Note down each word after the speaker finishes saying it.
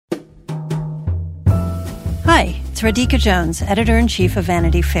It's Radhika Jones, Editor-in-Chief of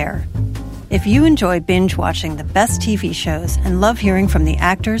Vanity Fair. If you enjoy binge-watching the best TV shows and love hearing from the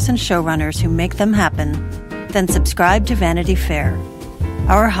actors and showrunners who make them happen, then subscribe to Vanity Fair.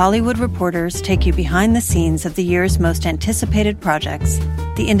 Our Hollywood reporters take you behind the scenes of the year's most anticipated projects,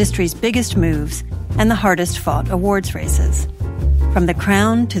 the industry's biggest moves, and the hardest-fought awards races. From The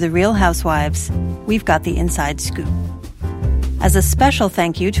Crown to The Real Housewives, we've got the inside scoop. As a special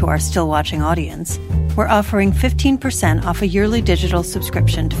thank you to our still-watching audience, we're offering 15% off a yearly digital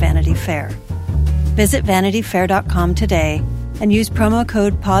subscription to Vanity Fair. Visit vanityfair.com today and use promo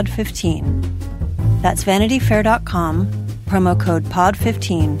code POD15. That's vanityfair.com, promo code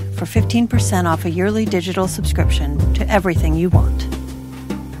POD15 for 15% off a yearly digital subscription to everything you want.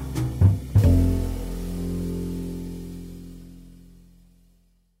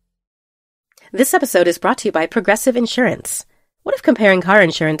 This episode is brought to you by Progressive Insurance. What if comparing car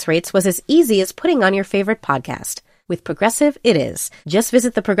insurance rates was as easy as putting on your favorite podcast? With Progressive, it is. Just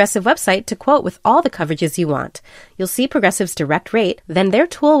visit the Progressive website to quote with all the coverages you want. You'll see Progressive's direct rate, then their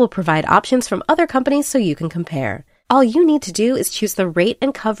tool will provide options from other companies so you can compare. All you need to do is choose the rate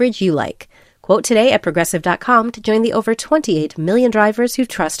and coverage you like. Quote today at Progressive.com to join the over 28 million drivers who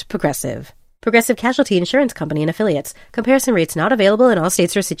trust Progressive. Progressive Casualty Insurance Company and Affiliates. Comparison rates not available in all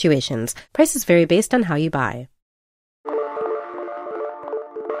states or situations. Prices vary based on how you buy.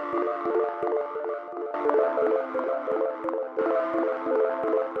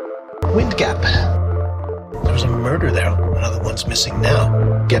 Wind Gap. There was a murder there. Another one's missing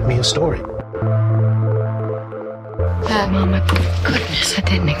now. Get me a story. Mama, goodness, I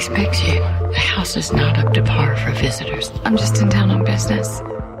didn't expect you. The house is not up to par for visitors. I'm just in town on business.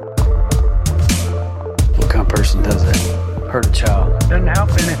 What kind of person does that? Hurt a child. Doesn't help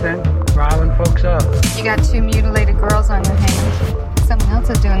anything. Riling folks up. You got 2 mutilated girls on your hands. Someone else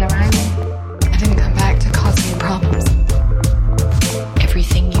is doing the riling. I didn't come back to cause any problems.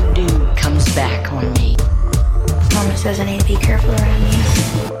 Everything you do comes back on me. Mama says I need to be careful around you.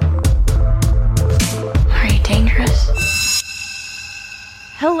 Are you dangerous?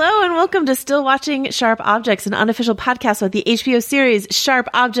 Hello and welcome to Still Watching Sharp Objects, an unofficial podcast about the HBO series Sharp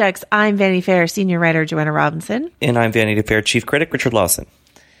Objects. I'm Vanity Fair senior writer Joanna Robinson. And I'm Vanity Fair chief critic Richard Lawson.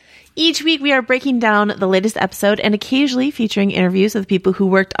 Each week we are breaking down the latest episode and occasionally featuring interviews with people who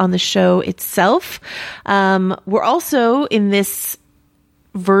worked on the show itself. We're also in this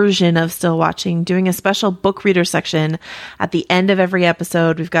version of Still Watching doing a special book reader section at the end of every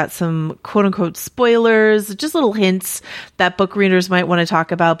episode. We've got some quote unquote spoilers, just little hints that book readers might want to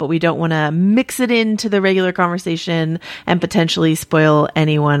talk about, but we don't want to mix it into the regular conversation and potentially spoil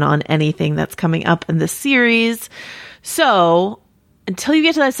anyone on anything that's coming up in the series. So until you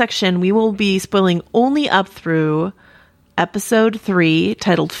get to that section, we will be spoiling only up through episode 3,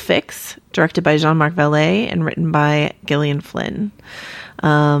 titled Fix, directed by Jean-Marc Vallée and written by Gillian Flynn.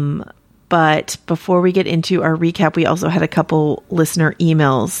 But before we get into our recap, we also had a couple listener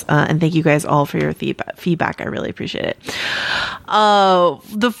emails, and thank you guys all for your feedback. I really appreciate it.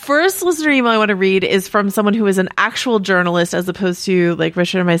 The first listener email I want to read is from someone who is an actual journalist, as opposed to like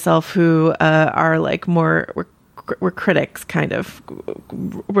Richard and myself, who are like we're critics, kind of.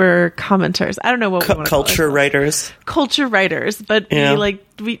 We're commenters. I don't know what we want to culture writers. Culture writers, but yeah.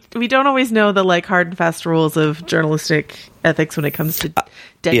 we don't always know the like hard and fast rules of journalistic ethics when it comes to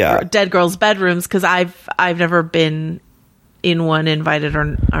dead girls' bedrooms, because I've never been in one, invited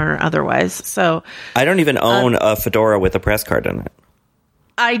or otherwise. So I don't even own a fedora with a press card in it.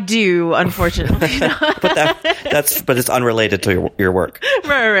 I do, unfortunately. but it's unrelated to your work.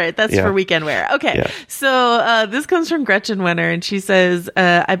 Right. That's for weekend wear. Okay. Yeah. So this comes from Gretchen Wenner, and she says,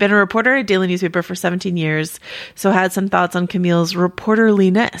 I've been a reporter at a daily newspaper for 17 years, so had some thoughts on Camille's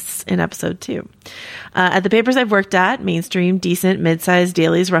reporterliness in episode 2. At the papers I've worked at, mainstream, decent, mid-sized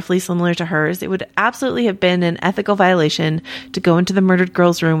dailies roughly similar to hers, it would absolutely have been an ethical violation to go into the murdered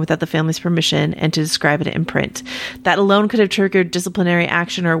girl's room without the family's permission and to describe it in print. That alone could have triggered disciplinary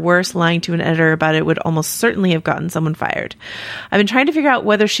action, or worse, lying to an editor about it would almost certainly have gotten someone fired. I've been trying to figure out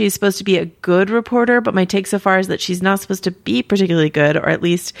whether she's supposed to be a good reporter, but my take so far is that she's not supposed to be particularly good, or at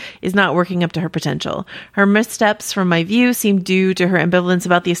least is not working up to her potential. Her missteps, from my view, seem due to her ambivalence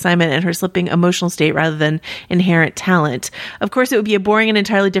about the assignment and her slipping emotional state rather than inherent talent. Of course, it would be a boring and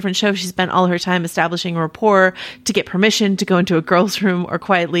entirely different show if she spent all her time establishing a rapport to get permission to go into a girl's room, or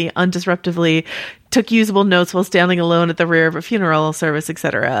quietly, undisruptively took usable notes while standing alone at the rear of a funeral service,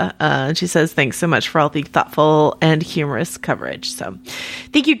 etc. And she says, thanks so much for all the thoughtful and humorous coverage. So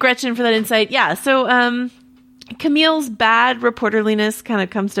thank you, Gretchen, for that insight. Yeah, so Camille's bad reporterliness kind of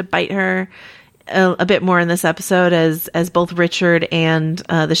comes to bite her a bit more in this episode as both Richard and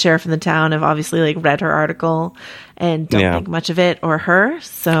the sheriff in the town have obviously like read her article and don't think much of it or her.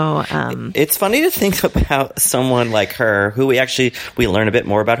 So it's funny to think about someone like her who we learn a bit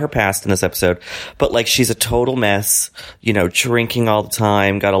more about her past in this episode, but like she's a total mess, drinking all the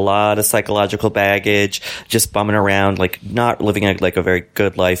time, got a lot of psychological baggage, just bumming around, like not living a very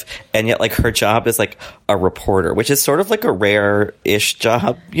good life. And yet like her job is like a reporter, which is sort of like a rare-ish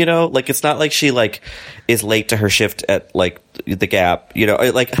job, like it's not like she like is late to her shift at like the Gap,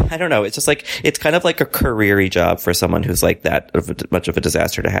 like I don't know, it's just like it's kind of like a career-y job for someone who's like that much of a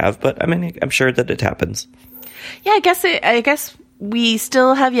disaster to have. But I mean, I'm sure that it happens. Yeah, I guess we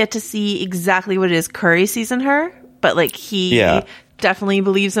still have yet to see exactly what it is Curry sees in her, but like he definitely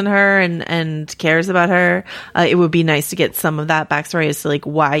believes in her and cares about her. It would be nice to get some of that backstory as to like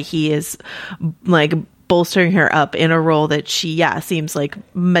why he is like bolstering her up in a role that she seems like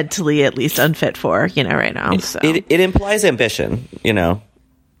mentally at least unfit for, right now. So it implies ambition,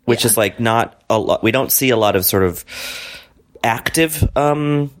 which is like not a lot. We don't see a lot of sort of active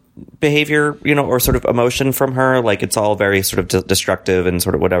behavior, or sort of emotion from her. Like it's all very sort of destructive and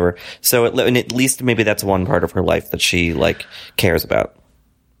sort of whatever. So and at least maybe that's one part of her life that she like cares about.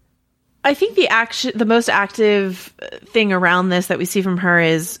 I think the most active thing around this that we see from her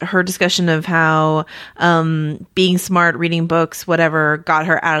is her discussion of how being smart, reading books, whatever, got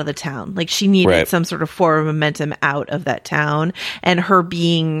her out of the town. Like she needed some sort of forward momentum out of that town, and her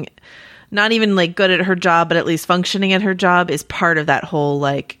being not even like good at her job, but at least functioning at her job is part of that whole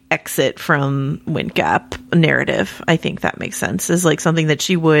like exit from Wind Gap narrative. I think that makes sense, is like something that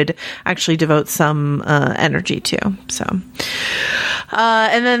she would actually devote some energy to. So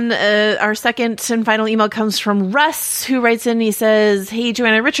and then our second and final email comes from Russ, who writes in. He says, "Hey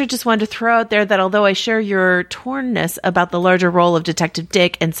Joanna, Richard, just wanted to throw out there that although I share your tornness about the larger role of Detective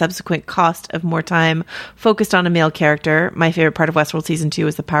Dick and subsequent cost of more time focused on a male character, my favorite part of Westworld season 2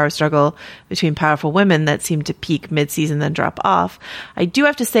 is the power struggle between powerful women that seemed to peak mid-season then drop off. I do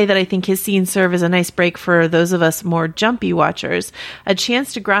have to say that I think his scenes serve as a nice break for those of us more jumpy watchers, a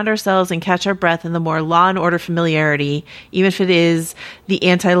chance to ground ourselves and catch our breath in the more Law and Order familiarity, even if it is the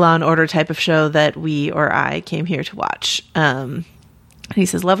anti-Law and Order type of show that we or I came here to watch." He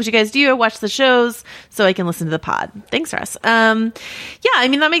says, "Love what you guys do. I watch the shows so I can listen to the pod." Thanks, Russ. I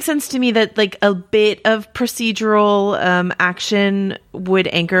mean, that makes sense to me that like a bit of procedural action would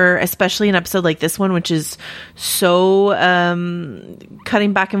anchor, especially an episode like this one, which is so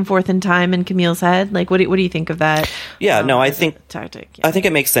cutting back and forth in time in Camille's head. Like, what do you think of that? Yeah, no, I think tactic. I think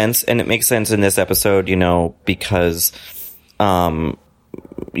it makes sense, and it makes sense in this episode, because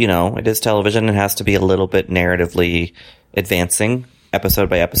it is television. It has to be a little bit narratively advancing episode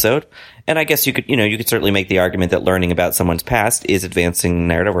by episode. And I guess you could certainly make the argument that learning about someone's past is advancing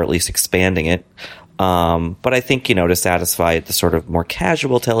narrative, or at least expanding it. But I think, to satisfy the sort of more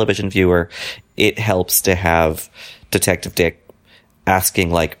casual television viewer, it helps to have Detective Dick asking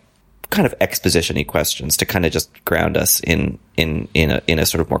like kind of exposition-y questions to kind of just ground us in a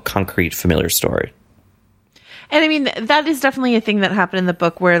sort of more concrete, familiar story. And I mean, that is definitely a thing that happened in the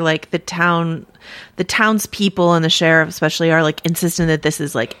book, where like the townspeople and the sheriff especially are like insistent that this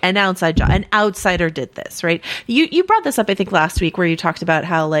is like an outside job. An outsider did this, right? You brought this up, I think, last week, where you talked about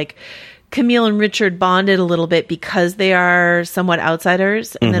how like Camille and Richard bonded a little bit because they are somewhat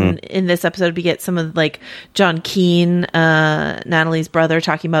outsiders. And then in this episode, we get some of like John Keane, Natalie's brother,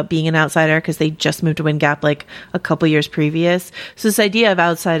 talking about being an outsider because they just moved to Wind Gap like a couple years previous. So this idea of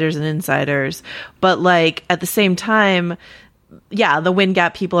outsiders and insiders, but like at the same time, the Wind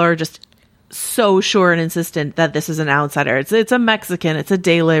Gap people are just so sure and insistent that this is an outsider. It's a Mexican, it's a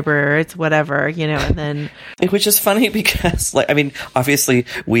day laborer, it's whatever, and then which is funny because like, I mean, obviously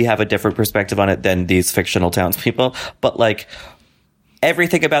we have a different perspective on it than these fictional townspeople, but like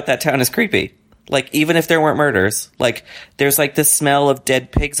everything about that town is creepy. Like, even if there weren't murders, like there's like this smell of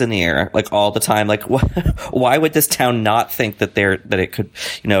dead pigs in the air like all the time. Like why would this town not think that it could,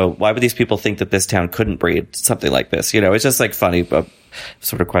 why would these people think that this town couldn't breed something like this? It's just like funny, but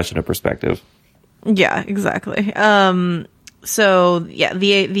sort of question of perspective. Yeah, exactly. The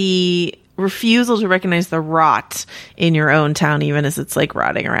refusal to recognize the rot in your own town, even as it's like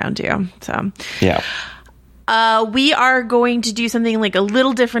rotting around you. So yeah. We are going to do something like a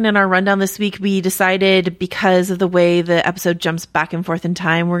little different in our rundown this week. We decided, because of the way the episode jumps back and forth in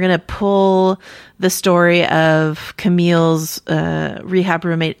time, we're going to pull the story of Camille's rehab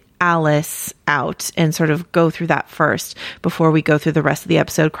roommate Alice out and sort of go through that first before we go through the rest of the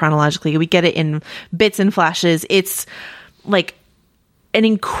episode chronologically. We get it in bits and flashes. It's like an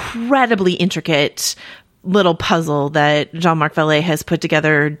incredibly intricate little puzzle that Jean-Marc Vallée has put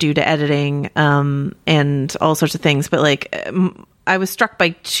together due to editing and all sorts of things. But like, I was struck by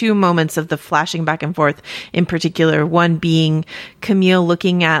two moments of the flashing back and forth in particular. One being Camille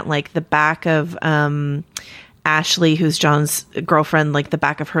looking at like the back of Ashley, who's John's girlfriend, like the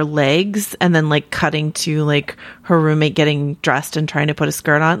back of her legs, and then like cutting to like her roommate getting dressed and trying to put a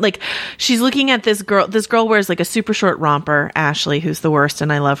skirt on. Like, she's looking at this girl. This girl wears like a super short romper. Ashley, who's the worst,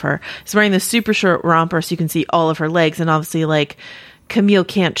 and I love her, is wearing this super short romper so you can see all of her legs. And obviously, like, Camille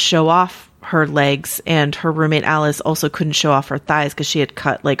can't show off her legs, and her roommate Alice also couldn't show off her thighs because she had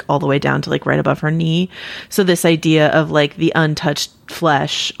cut like all the way down to like right above her knee. So this idea of like the untouched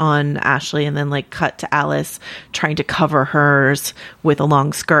flesh on Ashley and then like cut to Alice trying to cover hers with a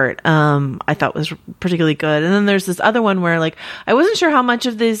long skirt, I thought was particularly good. And then there's this other one where like I wasn't sure how much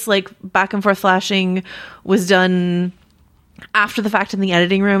of this like back and forth flashing was done after the fact in the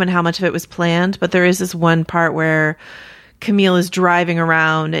editing room and how much of it was planned, but there is this one part where Camille is driving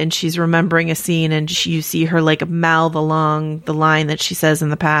around and she's remembering a scene, and you see her like mouth along the line that she says in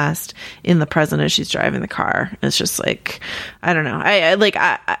the past in the present as she's driving the car. And it's just like, I don't know.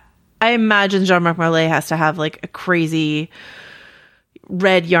 I imagine Jean-Marc Vallée has to have like a crazy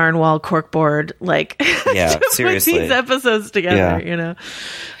red yarn wall corkboard, like, yeah, to seriously, put these episodes together, you know?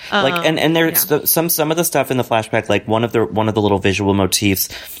 Like, and there's some of the stuff in the flashback, like one of the little visual motifs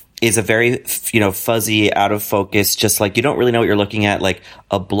is a very, fuzzy, out of focus, just like you don't really know what you're looking at, like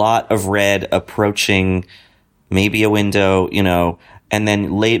a blot of red approaching maybe a window, and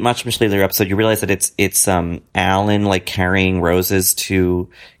then much later in the episode, you realize that it's Alan like carrying roses to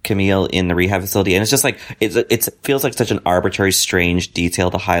Camille in the rehab facility. And it's just like, it feels like such an arbitrary, strange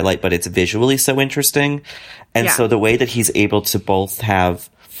detail to highlight, but it's visually so interesting. And so the way that he's able to both have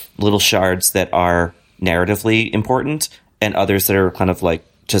little shards that are narratively important and others that are kind of like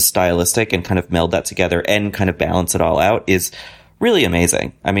just stylistic and kind of meld that together and kind of balance it all out is really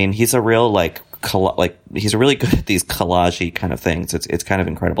amazing. I mean, he's a real he's really good at these collage-y kind of things. It's kind of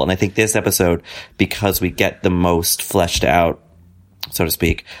incredible. And I think this episode, because we get the most fleshed out, so to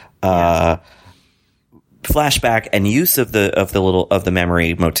speak, flashback and use of the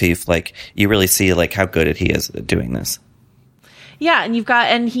memory motif, like you really see like how good he is at doing this. Yeah,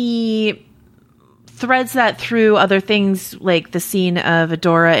 and he threads that through other things, like the scene of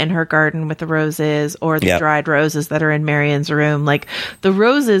Adora in her garden with the roses, or the dried roses that are in Marion's room. Like, the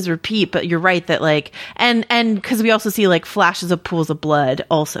roses repeat, but you're right that like, and because we also see like flashes of pools of blood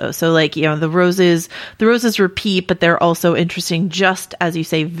also. So like, the roses repeat, but they're also interesting, just as you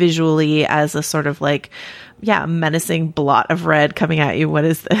say, visually, as a sort of like, menacing blot of red coming at you. What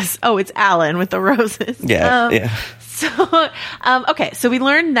is this? Oh, it's Alan with the roses. So, so we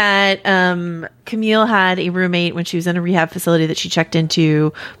learned that Camille had a roommate when she was in a rehab facility that she checked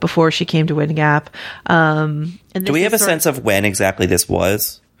into before she came to Wind Gap. And do we have a sense of when exactly this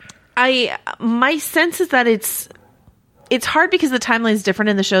was? My sense is that it's hard because the timeline is different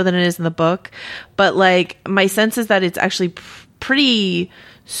in the show than it is in the book. But like, my sense is that it's actually pretty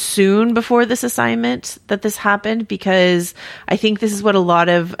soon before this assignment that this happened, because I think this is what a lot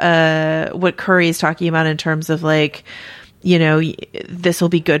of what Curry is talking about in terms of like, this will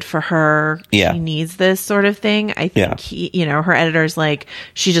be good for her. Yeah. She needs this sort of thing. I think her editor's like,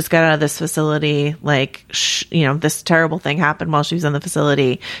 she just got out of this facility. Like, this terrible thing happened while she was in the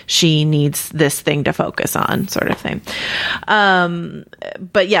facility. She needs this thing to focus on, sort of thing.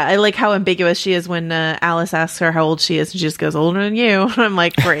 But yeah, I like how ambiguous she is when Alice asks her how old she is, and she just goes, older than you. And I'm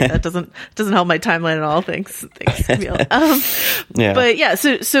like, great, that doesn't help my timeline at all. Thanks, Camille. But yeah,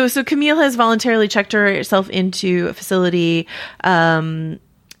 so Camille has voluntarily checked herself into a facility.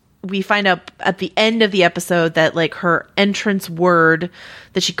 We find out at the end of the episode that like her entrance word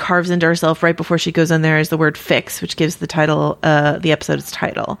that she carves into herself right before she goes in there is the word fix, which gives the title, the episode's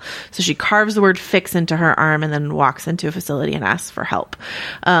title. So she carves the word fix into her arm and then walks into a facility and asks for help,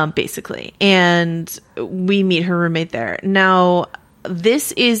 basically. And we meet her roommate there. Now,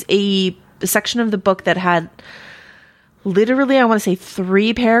 this is a section of the book that had literally, I want to say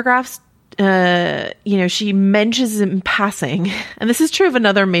 3 paragraphs. She mentions in passing, and this is true of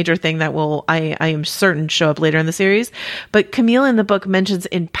another major thing that will, I am certain, show up later in the series, but Camille in the book mentions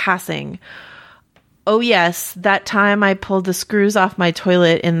in passing, oh yes, that time I pulled the screws off my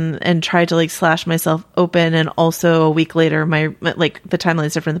toilet and tried to like slash myself open, and also a week later, the timeline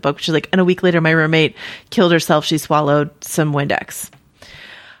is different in the book, which is like, and a week later my roommate killed herself, she swallowed some Windex.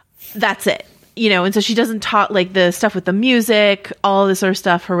 That's it. And so she doesn't talk, like the stuff with the music, all this sort of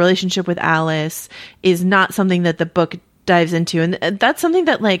stuff. Her relationship with Alice is not something that the book dives into. And that's something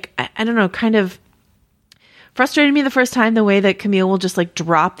that, like, I don't know, kind of frustrated me the first time, the way that Camille will just like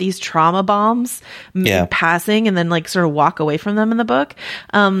drop these trauma bombs in passing and then like sort of walk away from them in the book.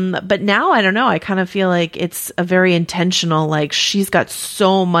 But now I don't know. I kind of feel like it's a very intentional, like she's got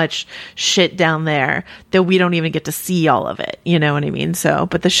so much shit down there that we don't even get to see all of it. You know what I mean? So,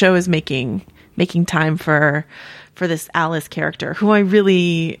 but the show is making time for this Alice character who I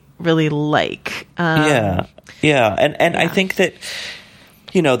really, really like. And I think that,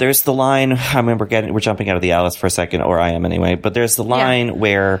 you know, there's the line, I remember we're jumping out of the Alice for a second, or I am anyway, but there's the line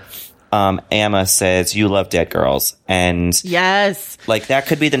where Amma says, "You love dead girls." And yes, like that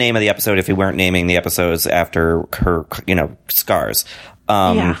could be the name of the episode if we weren't naming the episodes after her, you know, scars.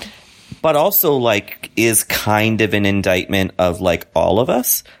 But also like is kind of an indictment of like all of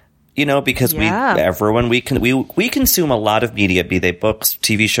us, you know, because we consume a lot of media, be they books,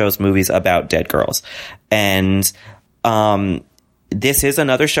 TV shows, movies about dead girls. And, this is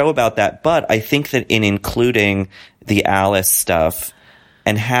another show about that, but I think that in including the Alice stuff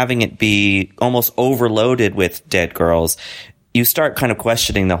and having it be almost overloaded with dead girls, you start kind of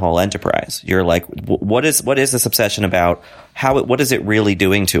questioning the whole enterprise. You're like, what is this obsession about? What is it really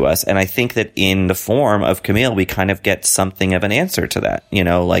doing to us? And I think that in the form of Camille, we kind of get something of an answer to that. You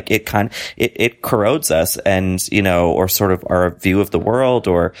know, like it corrodes us, and you know, or sort of our view of the world,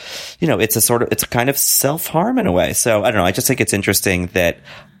 or you know, it's a kind of self-harm in a way. So I don't know. I just think it's interesting that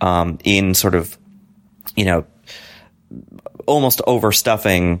in sort of, you know, almost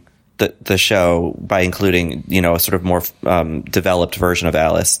overstuffing the show by including, you know, a sort of more developed version of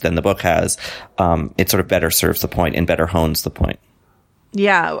Alice than the book has, it sort of better serves the point and better hones the point.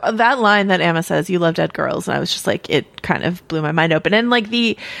 Yeah, that line that Amma says, "You love dead girls," and I was just like, it kind of blew my mind open. And like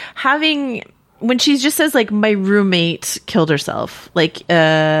when she just says like, "My roommate killed herself," like,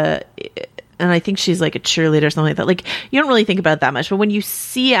 and I think she's like a cheerleader or something like that. Like, you don't really think about it that much, but when you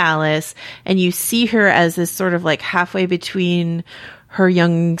see Alice and you see her as this sort of like halfway between her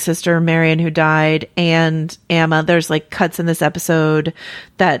young sister Marion, who died, and Amma, there's like cuts in this episode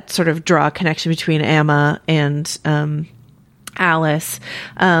that sort of draw a connection between Amma and Alice.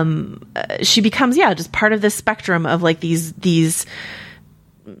 She becomes just part of this spectrum of like these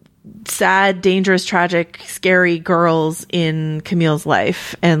sad, dangerous, tragic, scary girls in Camille's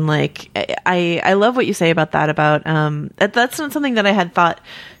life. And like I love what you say about that, about that's not something that I had thought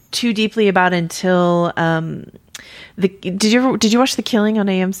too deeply about until did you watch The Killing on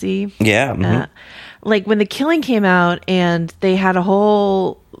AMC? Yeah. Mm-hmm. Like when The Killing came out, and they had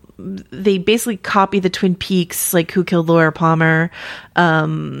they basically copied the Twin Peaks, like Who Killed Laura Palmer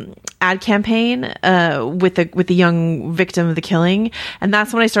ad campaign with the young victim of the killing. And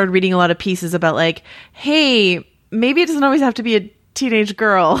that's when I started reading a lot of pieces about like, hey, maybe it doesn't always have to be a teenage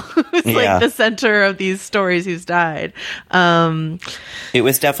girl who's like the center of these stories who's died. It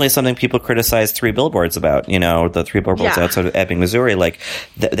was definitely something people criticized Three Billboards about, you know, the Three Billboards outside of Ebbing, Missouri. Like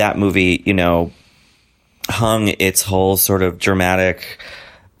that movie, you know, hung its whole sort of dramatic,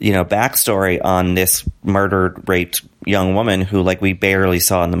 you know, backstory on this murdered, raped young woman who like we barely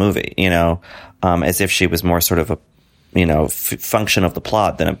saw in the movie, you know, as if she was more sort of a, you know, function of the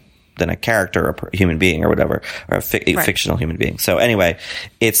plot than a character or a human being or whatever, or a fictional human being. So anyway,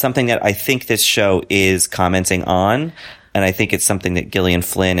 it's something that I think this show is commenting on. And I think it's something that Gillian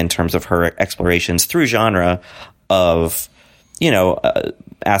Flynn, in terms of her explorations through genre of, you know,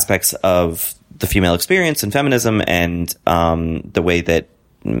 aspects of the female experience and feminism and the way that,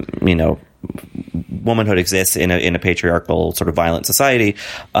 you know, womanhood exists in a patriarchal sort of violent society.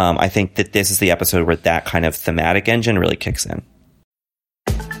 I think that this is the episode where that kind of thematic engine really kicks in.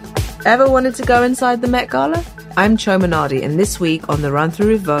 Ever wanted to go inside the Met Gala? I'm Cho Minardi, and this week on The Run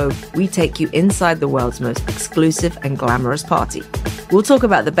Through with Vogue, we take you inside the world's most exclusive and glamorous party. We'll talk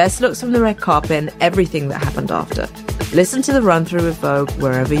about the best looks from the red carpet and everything that happened after. Listen to The Run Through with Vogue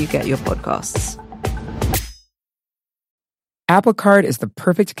wherever you get your podcasts. Apple Card is the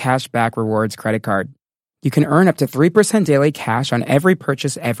perfect cashback rewards credit card. You can earn up to 3% daily cash on every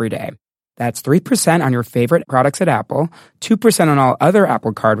purchase every day. That's 3% on your favorite products at Apple, 2% on all other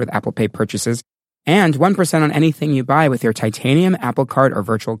Apple Card with Apple Pay purchases, and 1% on anything you buy with your titanium Apple Card or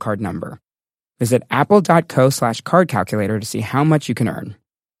virtual card number. Visit apple.co/card calculator to see how much you can earn.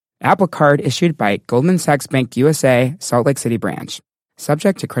 Apple Card issued by Goldman Sachs Bank USA, Salt Lake City branch.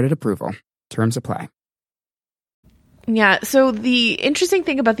 Subject to credit approval. Terms apply. Yeah, so the interesting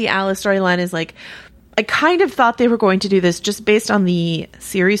thing about the Alice storyline is like, I kind of thought they were going to do this just based on the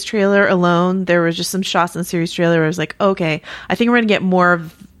series trailer alone. There was just some shots in the series trailer where I was like, okay, I think we're going to get more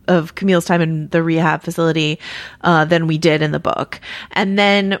of Camille's time in the rehab facility than we did in the book. And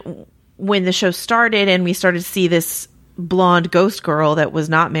then when the show started and we started to see this blonde ghost girl that was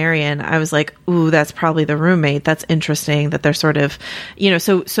not Marion, I was like, ooh, that's probably the roommate. That's interesting that they're sort of,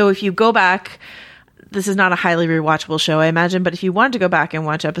 so if you go back, this is not a highly rewatchable show, I imagine, but if you wanted to go back and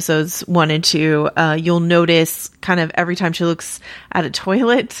watch episodes 1 and 2, you'll notice kind of every time she looks at a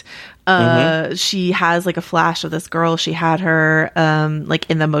toilet, she has like a flash of this girl. She had her like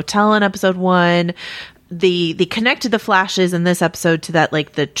in the motel in episode 1. They connected the flashes in this episode to that,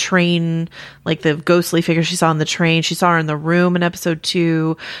 like the train, like the ghostly figure she saw on the train. She saw her in the room in episode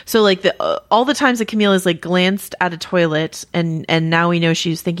 2. So like all the times that Camille is like glanced at a toilet, and now we know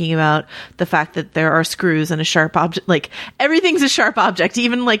she's thinking about the fact that there are screws and a sharp object. Like everything's a sharp object.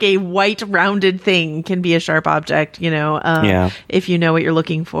 Even like a white rounded thing can be a sharp object, if you know what you're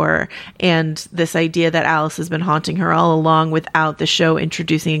looking for. And this idea that Alice has been haunting her all along without the show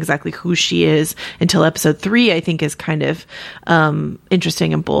introducing exactly who she is until episode 3, I think is kind of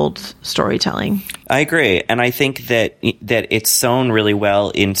interesting and bold storytelling. I agree. And I think that it's sewn really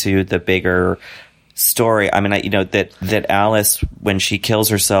well into the bigger story. I mean, that Alice, when she kills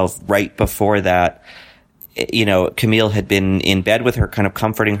herself right before that, Camille had been in bed with her, kind of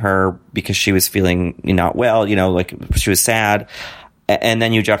comforting her because she was feeling not well, like she was sad. And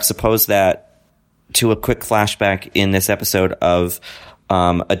then you juxtapose that to a quick flashback in this episode of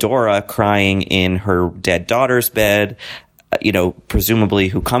Adora crying in her dead daughter's bed, presumably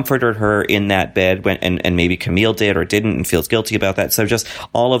who comforted her in that bed and maybe Camille did or didn't and feels guilty about that. So just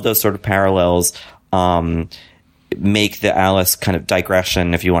all of those sort of parallels make the Alice kind of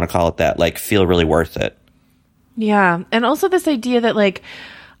digression, if you want to call it that, like feel really worth it. Yeah. And also this idea that like,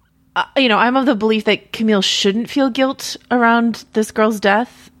 I'm of the belief that Camille shouldn't feel guilt around this girl's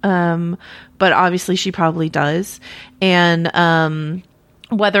death. But obviously she probably does. And,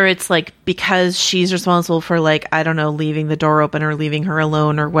 whether it's like because she's responsible for like, I don't know, leaving the door open or leaving her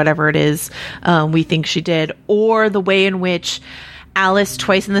alone or whatever it is we think she did, or the way in which Alice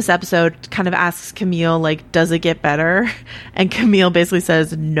twice in this episode kind of asks Camille, like, does it get better? And Camille basically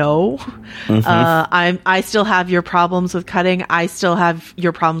says, no. I still have your problems with cutting. I still have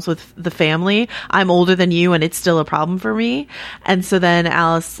your problems with the family. I'm older than you and it's still a problem for me. And so then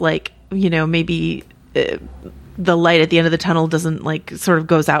Alice, like, maybe the light at the end of the tunnel doesn't like sort of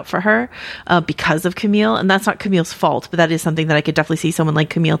goes out for her because of Camille. And that's not Camille's fault, but that is something that I could definitely see someone like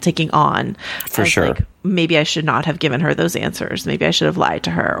Camille taking on. For sure. Like, maybe I should not have given her those answers. Maybe I should have lied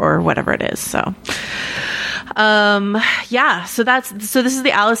to her or whatever it is. So, yeah. So this is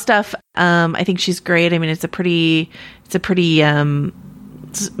the Alice stuff. I think she's great. I mean, it's a pretty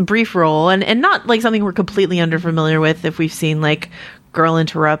brief role and not like something we're completely unfamiliar with if we've seen like Girl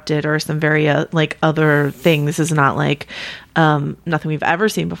Interrupted or some very like other thing. This is not like nothing we've ever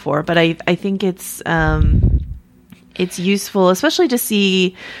seen before, but I think it's useful, especially to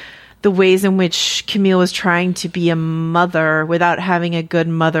see the ways in which Camille was trying to be a mother without having a good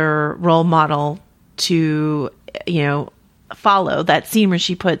mother role model to follow. That scene where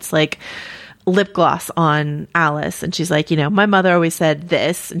she puts like lip gloss on Alice and she's like, my mother always said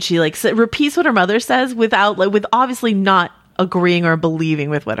this, and she like repeats what her mother says without like with obviously not agreeing or believing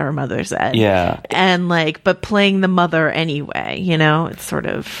with what her mother said. Yeah. And like, but playing the mother anyway, it's sort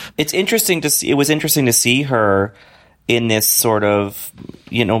of... It was interesting to see her in this sort of,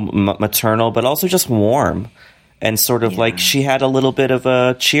 maternal, but also just warm. And sort of like she had a little bit of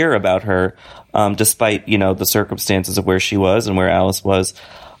a cheer about her, despite, the circumstances of where she was and where Alice was.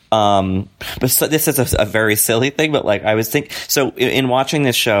 But this is a very silly thing, but like I was thinking... So in watching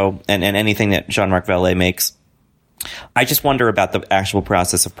this show and anything that Jean-Marc Vallée makes, I just wonder about the actual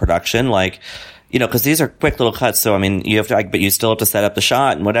process of production, like, because these are quick little cuts. So, I mean, but you still have to set up the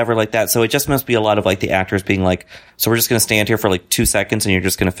shot and whatever like that. So it just must be a lot of like the actors being like, so we're just going to stand here for like 2 seconds and you're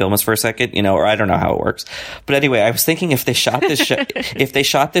just going to film us for a second, or I don't know how it works. But anyway, I was thinking if they shot this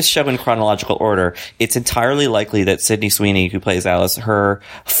show, in chronological order, it's entirely likely that Sydney Sweeney, who plays Alice, her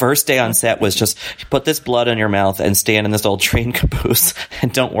first day on set was just put this blood in your mouth and stand in this old train caboose.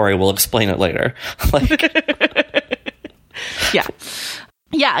 And don't worry, we'll explain it later. Yeah.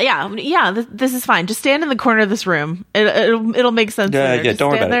 This is fine. Just stand in the corner of this room. It'll make sense. Yeah.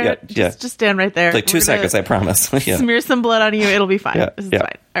 Don't worry about it. Yeah. Just stand right there. Like 2 seconds, I promise. Smear some blood on you. It'll be fine. This is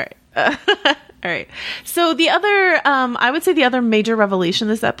fine. All right. All right. So the other, I would say the other major revelation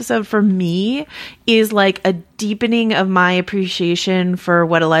this episode for me is like a deepening of my appreciation for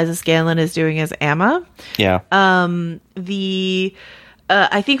what Eliza Scanlon is doing as Amma. Yeah.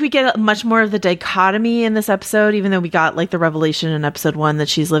 I think we get much more of the dichotomy in this episode, even though we got like the revelation in episode 1 that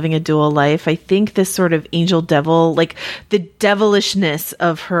she's living a dual life. I think this sort of angel devil, like the devilishness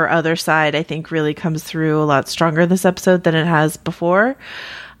of her other side, I think really comes through a lot stronger this episode than it has before.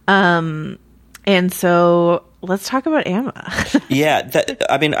 And so let's talk about Amma. Yeah,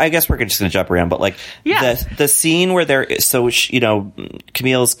 I mean, I guess we're just going to jump around, but like the scene where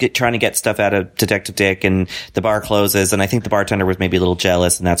Camille's trying to get stuff out of Detective Dick, and the bar closes, and I think the bartender was maybe a little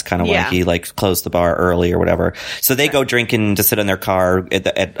jealous, and that's kind of why he like closed the bar early or whatever. So they go drinking to sit in their car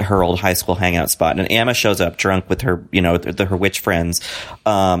at her old high school hangout spot, and Amma shows up drunk with her, her witch friends,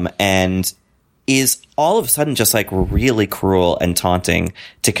 and is all of a sudden just like really cruel and taunting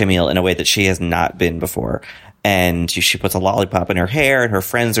to Camille in a way that she has not been before. And she puts a lollipop in her hair, and her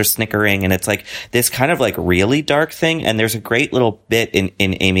friends are snickering, and it's like this kind of like really dark thing. And there's a great little bit in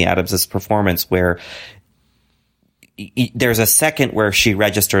Amy Adams' performance where there's a second where she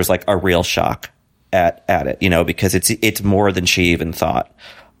registers like a real shock at it, because it's more than she even thought.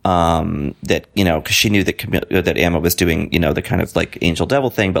 That, because she knew that Amma was doing, the kind of like angel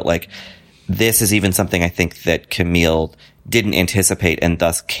devil thing, but like this is even something I think that Camille didn't anticipate and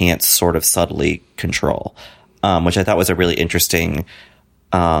thus can't sort of subtly control. Which I thought was a really interesting,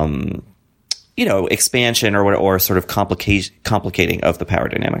 expansion or sort of complicating of the power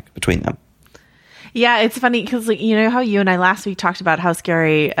dynamic between them. Yeah, it's funny because how you and I last week talked about how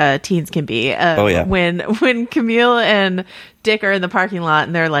scary teens can be. When Camille and Dick are in the parking lot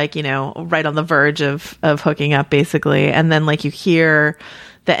and they're like, right on the verge of hooking up basically, and then like you hear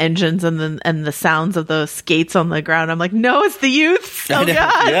the engines and the sounds of those skates on the ground. I'm like, no, it's the youths. Oh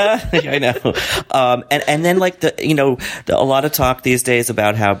God. Yeah, I know. And then like a lot of talk these days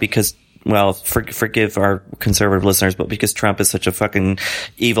about how, because, well, forgive our conservative listeners, but because Trump is such a fucking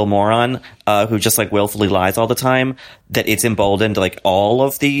evil moron, who just like willfully lies all the time, that it's emboldened like all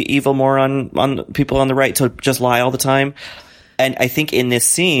of the evil moron on people on the right to just lie all the time. And I think in this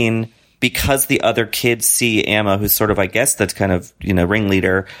scene, because the other kids see Amma, who's sort of, I guess, that's kind of,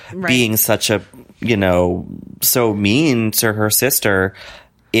 ringleader, being such a, so mean to her sister,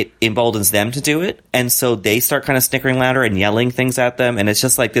 it emboldens them to do it. And so they start kind of snickering louder and yelling things at them. And it's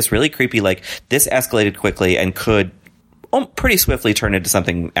just like this really creepy, like this escalated quickly and could pretty swiftly turn into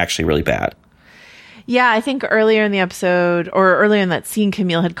something actually really bad. Yeah, I think earlier in the episode, or earlier in that scene,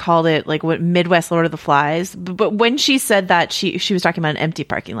 Camille had called it like what Midwest Lord of the Flies. But when she said that, she was talking about an empty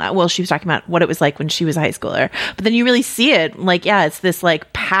parking lot. Well, she was talking about what it was like when she was a high schooler. But then you really see it, like, yeah, it's this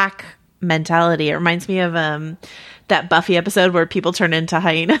like pack mentality. It reminds me of that Buffy episode where people turn into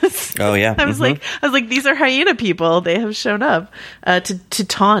hyenas. Oh yeah, I was like, these are hyena people. They have shown up to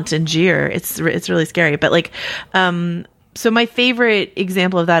taunt and jeer. It's really scary. But like, so my favorite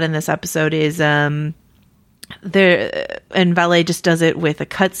example of that in this episode is and Valet just does it with a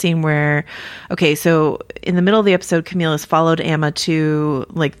cutscene where, okay, so in the middle of the episode, Camille has followed Amma to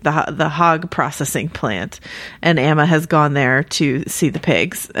like the hog processing plant, and Amma has gone there to see the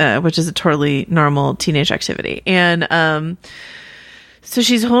pigs, which is a totally normal teenage activity. And so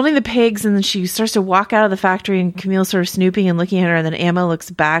she's holding the pigs, and then she starts to walk out of the factory, and Camille's sort of snooping and looking at her, and then Amma looks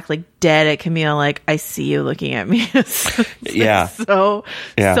back like dead at Camille, like, I see you looking at me. So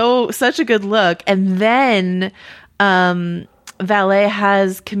such a good look. And then Valet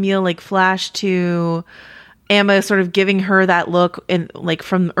has Camille like flash to Amma sort of giving her that look in like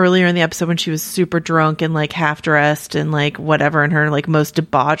from earlier in the episode when she was super drunk and like half dressed and like whatever, in her like most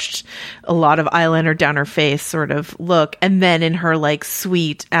debauched, a lot of eyeliner down her face sort of look, and then in her like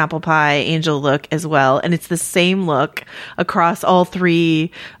sweet apple pie angel look as well. And it's the same look across all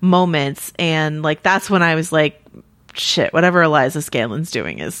three moments. And like that's when I was like, shit, whatever Eliza Scanlon's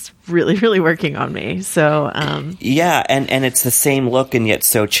doing is really, really working on me. So yeah, and it's the same look and yet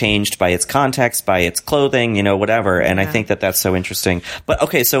so changed by its context, by its clothing, whatever. And I think that's so interesting. But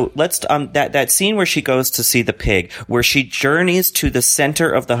okay, so let's that scene where she goes to see the pig, where she journeys to the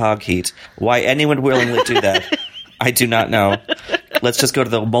center of the hog heat. Why anyone would willingly do that, I do not know. Let's just go to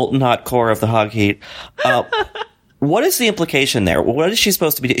the molten hot core of the hog heat. What is the implication there? What is she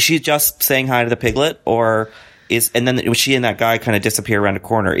supposed to be? Is she just saying hi to the piglet, or and then she and that guy kind of disappear around a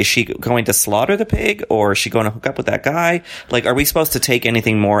corner? Is she going to slaughter the pig, or is she going to hook up with that guy? Like, are we supposed to take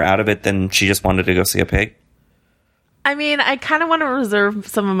anything more out of it than she just wanted to go see a pig? I mean, I kind of want to reserve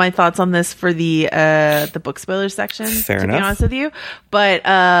some of my thoughts on this for the book spoilers section. Fair enough. To be honest with you, but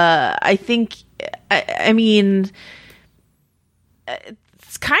I think, I mean,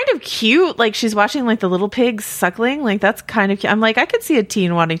 it's kind of cute. Like, she's watching like the little pigs suckling. Like, that's kind of cute. I'm like, I could see a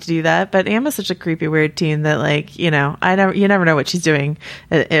teen wanting to do that, but Amma's such a creepy, weird teen that, like, you never know what she's doing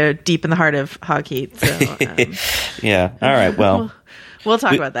deep in the heart of hog heat. So, yeah. All right. Well, we'll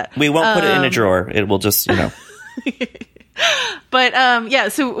talk about that. We won't put it in a drawer. It will just,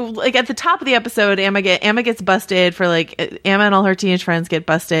 But so like at the top of the episode, Amma gets busted for like Amma and all her teenage friends get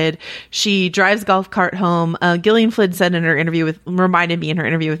busted. She drives a golf cart home. Gillian Flynn said in her interview reminded me in her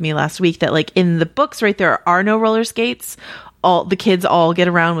interview with me last week that like in the books, right, there are no roller skates. All the kids all get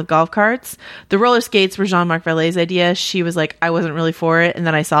around with golf carts. The roller skates were Jean-Marc Vallée's idea. She was like, I wasn't really for it. And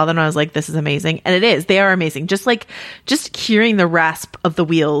then I saw them and I was like, this is amazing. And it is. They are amazing. Just hearing the rasp of the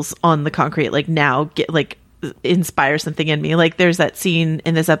wheels on the concrete, like now inspire something in me. Like there's that scene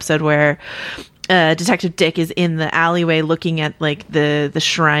in this episode where Detective Dick is in the alleyway looking at like the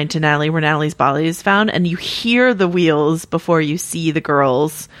shrine to Natalie where Natalie's body is found, and you hear the wheels before you see the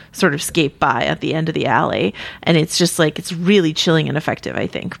girls sort of skate by at the end of the alley, and it's just like it's really chilling and effective, I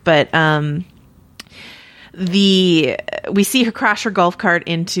think. But we see her crash her golf cart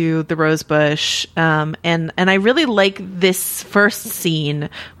into the rose bush, and I really like this first scene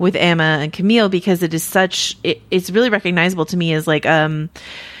with Amma and Camille because it is it's really recognizable to me as like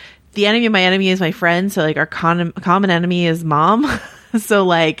the enemy of my enemy is my friend. So like our common enemy is mom. So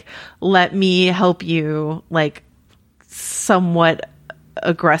like, let me help you, like somewhat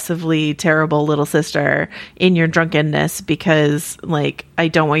aggressively terrible little sister in your drunkenness, because like I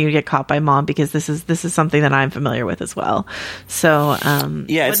don't want you to get caught by mom, because this is something that I'm familiar with as well. So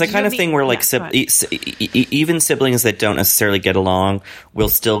it's the kind of thing where like even siblings that don't necessarily get along will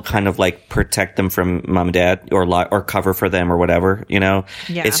still kind of like protect them from mom and dad or cover for them or whatever, you know.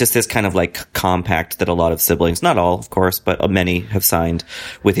 It's just this kind of like compact that a lot of siblings, not all of course, but many have signed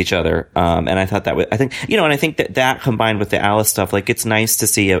with each other, and I thought I think that combined with the Alice stuff, like it's nice to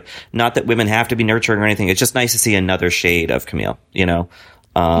see not that women have to be nurturing or anything. It's just nice to see another shade of Camille, you know,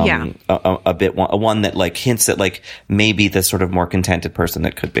 a bit one that like hints at like maybe the sort of more contented person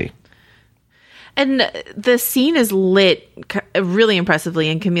that could be. And the scene is lit really impressively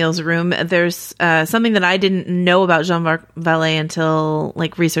in Camille's room. There's something that I didn't know about Jean-Marc Vallée until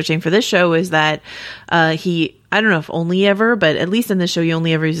like researching for this show, is that I don't know if only ever, but at least in this show, he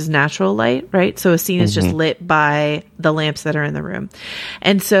only ever uses natural light, right? So a scene is just lit by the lamps that are in the room.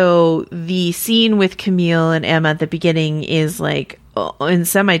 And so the scene with Camille and Amma at the beginning is like in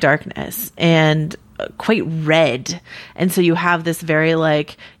semi-darkness and quite red. And so you have this very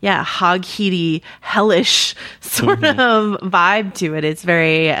like, hog-heedy, hellish sort of vibe to it. It's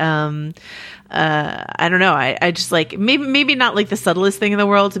very, I don't know. I just like maybe not like the subtlest thing in the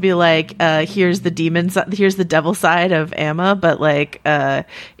world to be like, here's the demon, here's the devil side of Amma, but like,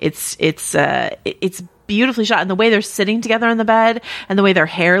 it's beautifully shot, and the way they're sitting together on the bed and the way their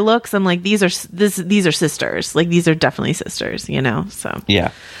hair looks, I'm like, these are sisters. Like these are definitely sisters, you know? So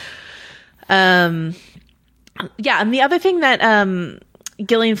and the other thing that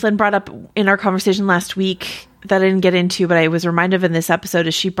Gillian Flynn brought up in our conversation last week that I didn't get into, but I was reminded of in this episode,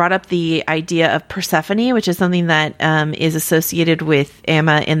 is she brought up the idea of Persephone, which is something that is associated with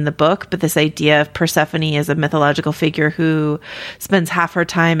Amma in the book. But this idea of Persephone as a mythological figure who spends half her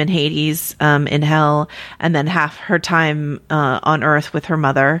time in Hades, in hell, and then half her time on Earth with her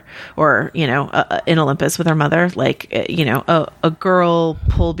mother, or, you know, in Olympus with her mother, like, you know, a girl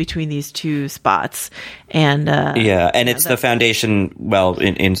pulled between these two spots. And it's the foundation. Well,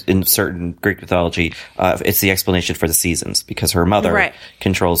 in certain Greek mythology, it's the explanation for the seasons, because her mother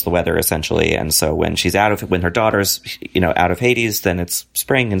controls the weather essentially, and so when her daughter's, you know, out of Hades, then it's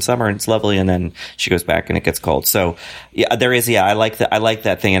spring and summer and it's lovely, and then she goes back and it gets cold. So I like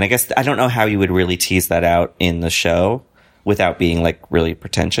that thing, and I guess I don't know how you would really tease that out in the show without being like really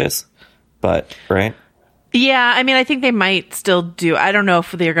pretentious, but right. Yeah, I mean, I think they might still do. I don't know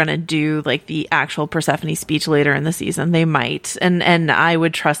if they're going to do like the actual Persephone speech later in the season. They might, and I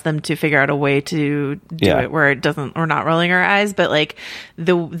would trust them to figure out a way to do it where it doesn't. We're not rolling our eyes, but like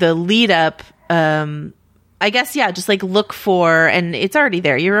the lead up. I guess just like look for, and it's already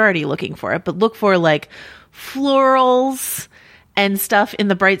there. You're already looking for it, but look for like florals and stuff in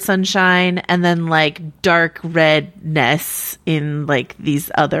the bright sunshine, and then like dark redness in like these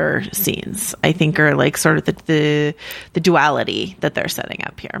other scenes, I think are like sort of the duality that they're setting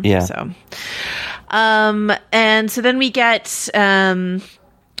up here. Yeah. So, and so then we get some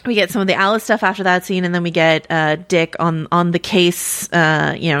of the Alice stuff after that scene, and then we get Dick on the case,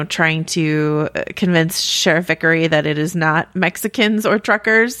 trying to convince Sheriff Vickery that it is not Mexicans or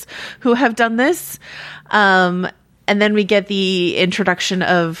truckers who have done this. And then we get the introduction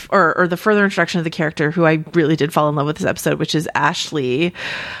of, or the further introduction of the character who I really did fall in love with this episode, which is Ashley,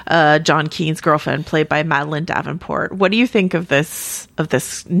 John Keene's girlfriend, played by Madeline Davenport. What do you think of this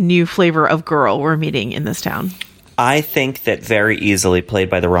new flavor of girl we're meeting in this town? I think that very easily, played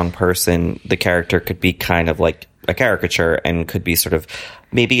by the wrong person, the character could be kind of like a caricature and could be sort of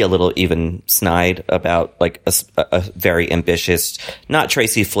maybe a little even snide about like a very ambitious, not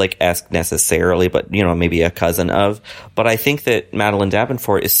Tracy Flick-esque necessarily, but maybe a cousin of. But I think that Madeline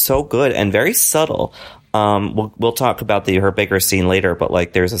Davenport is so good and very subtle. We'll talk about her bigger scene later, but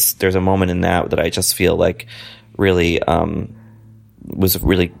like there's a moment in that I just feel like really was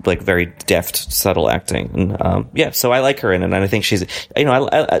really like very deft, subtle acting, and so I like her in it, and I think she's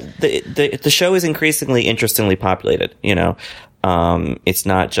the show is increasingly interestingly populated. It's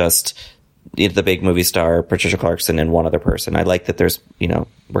not just the big movie star Patricia Clarkson and one other person. I like that there's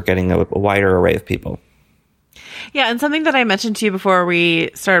we're getting a wider array of people. Yeah, and something that I mentioned to you before we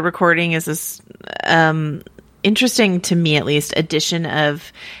started recording is this interesting, to me at least, addition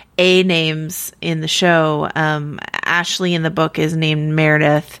of A names in the show. Ashley in the book is named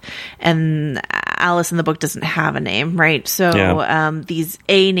Meredith, and Alice in the book doesn't have a name, right? So these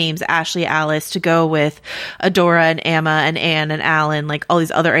A names, Ashley, Alice, to go with Adora and Amma and Anne and Alan, like all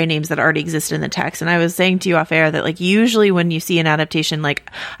these other A names that already exist in the text. And I was saying to you off air that like usually when you see an adaptation,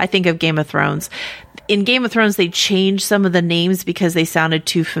 like I think of Game of Thrones. In Game of Thrones, they changed some of the names because they sounded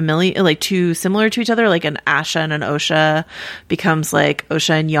too familiar, like too similar to each other. Like an Asha and an Osha becomes like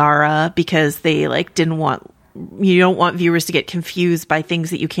Osha and Yara because they like you don't want viewers to get confused by things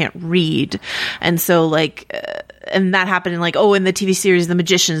that you can't read. And so like, and that happened in like, in the TV series, The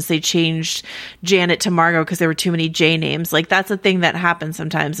Magicians, they changed Janet to Margot because there were too many J names. Like that's a thing that happens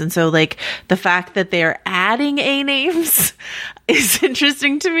sometimes. And so like the fact that they're adding A names is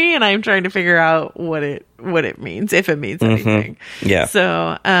interesting to me. And I'm trying to figure out what it means, if it means anything. Yeah.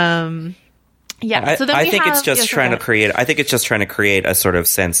 So, so then I think it's just trying to create a sort of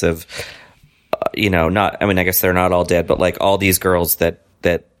sense of, I guess they're not all dead, but like all these girls that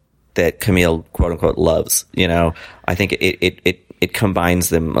Camille quote unquote loves, I think it combines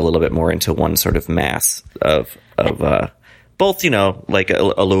them a little bit more into one sort of mass of both, like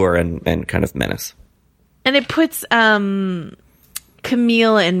allure and kind of menace. And it puts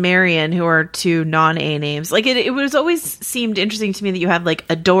Camille and Marion, who are two non-A names, like it was always seemed interesting to me that you have like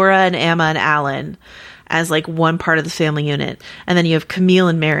Adora and Amma and Alan as like one part of the family unit, and then you have Camille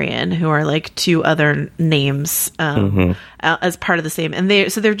and Marion, who are like two other names as part of the same, and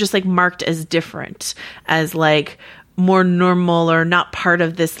they're just like marked as different, as like more normal or not part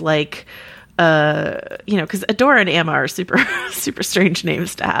of this like because Adora and Amma are super super strange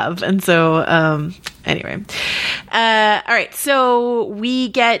names to have, and so anyway, all right, so we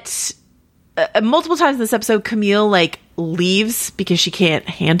get multiple times in this episode Camille like leaves because she can't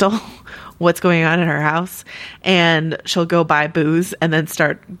handle what's going on in her house, and she'll go buy booze and then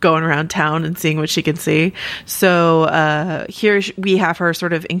start going around town and seeing what she can see. So here we have her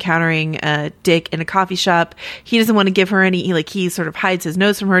sort of encountering Dick in a coffee shop. He doesn't want to give her any, he sort of hides his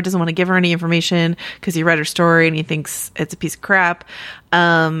nose from her, doesn't want to give her any information because he read her story and he thinks it's a piece of crap.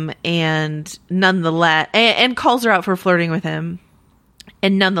 And nonetheless, and calls her out for flirting with him,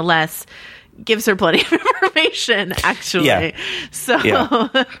 and nonetheless gives her plenty of information, actually. Yeah. So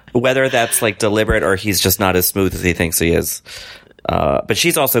whether that's like deliberate or he's just not as smooth as he thinks he is. But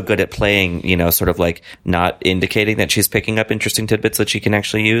she's also good at playing, sort of like not indicating that she's picking up interesting tidbits that she can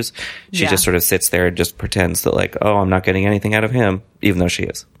actually use. She just sort of sits there and just pretends that like, I'm not getting anything out of him, even though she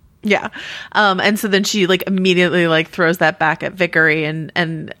is. Yeah. And so then she like immediately like throws that back at Vickery,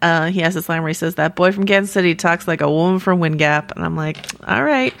 and he has this line where he says, "That boy from Kansas City talks like a woman from Wind Gap." And I'm like, all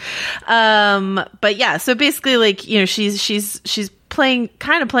right. But yeah, so basically like, she's playing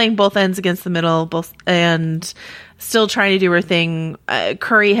both ends against the middle, and still trying to do her thing.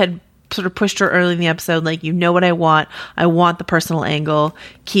 Curry had sort of pushed her early in the episode, like, what I want the personal angle,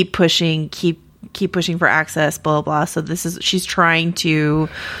 keep pushing for access, blah, blah, blah. So she's trying to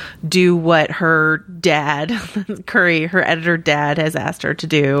do what her dad, Curry, her editor dad, has asked her to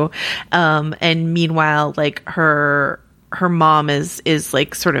do. And meanwhile, like her mom is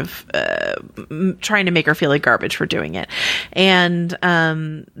like sort of trying to make her feel like garbage for doing it. And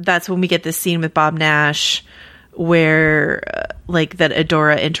that's when we get this scene with Bob Nash where like that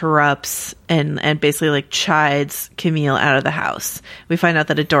Adora interrupts and basically like chides Camille out of the house. We find out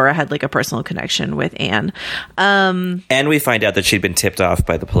that Adora had like a personal connection with Anne. And we find out that she'd been tipped off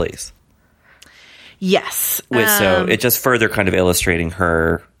by the police. Yes. So it just further kind of illustrating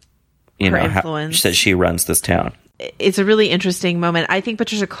her, her influence. That she runs this town. It's a really interesting moment. I think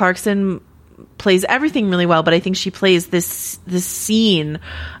Patricia Clarkson plays everything really well, but I think she plays this scene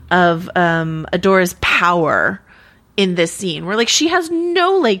of Adora's power in this scene where like she has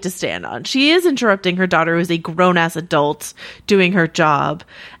no leg to stand on. She is interrupting her daughter, who is a grown-ass adult, doing her job,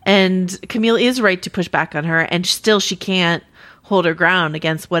 and Camille is right to push back on her, and still she can't hold her ground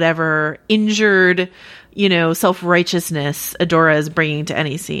against whatever injured self-righteousness Adora is bringing to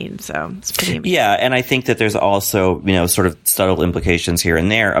any scene. So it's pretty amazing. Yeah, and I think that there's also, sort of subtle implications here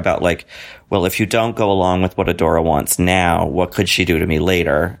and there about like, well, if you don't go along with what Adora wants now, what could she do to me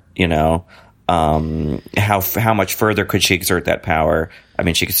later? How much further could she exert that power? I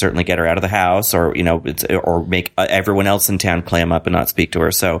mean, she could certainly get her out of the house, or or make everyone else in town clam up and not speak to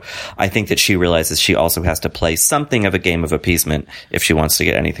her. So I think that she realizes she also has to play something of a game of appeasement if she wants to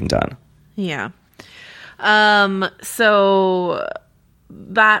get anything done. Yeah. So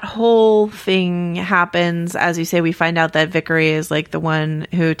that whole thing happens. As you say, we find out that Vickery is like the one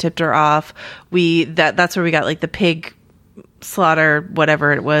who tipped her off. That's where we got like the pig slaughter,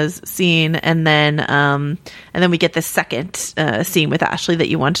 whatever it was, scene, and then we get the second scene with Ashley that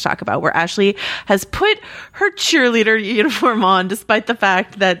you want to talk about, where Ashley has put her cheerleader uniform on despite the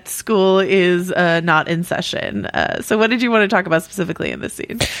fact that school is not in session. So what did you want to talk about specifically in this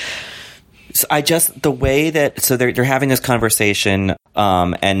scene? So the way that, so they're having this conversation,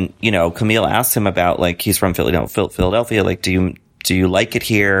 and Camille asks him about, like, he's from Philadelphia, like, do you like it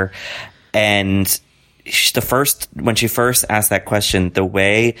here? And when she first asked that question, the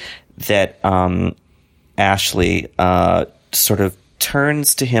way that Ashley sort of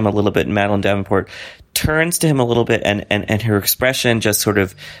turns to him a little bit, Madeline Davenport turns to him a little bit, and her expression just sort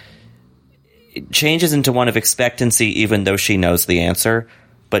of changes into one of expectancy, even though she knows the answer.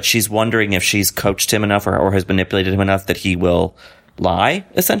 But she's wondering if she's coached him enough or has manipulated him enough that he will lie,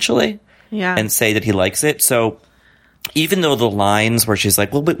 essentially, and say that he likes it. So even though the lines where she's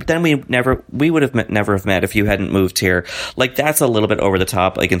like, well, but then we would have never have met if you hadn't moved here, like, that's a little bit over the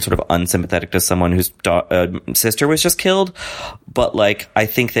top, like, and sort of unsympathetic to someone whose sister was just killed. But, like, I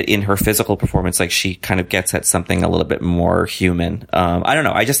think that in her physical performance, like, she kind of gets at something a little bit more human. I don't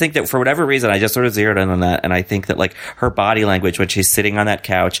know. I just think that for whatever reason, I just sort of zeroed in on that. And I think that, like, her body language when she's sitting on that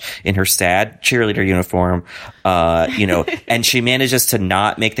couch in her sad cheerleader uniform, and she manages to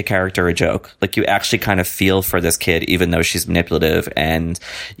not make the character a joke. Like, you actually kind of feel for this kid, even though she's manipulative and,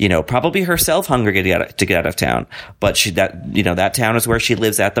 probably herself hungry to get out of town. But that town is where she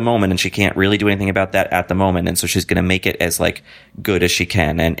lives at the moment, and she can't really do anything about that at the moment. And so she's going to make it as, like, good as she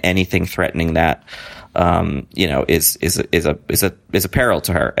can. And anything threatening that, is a peril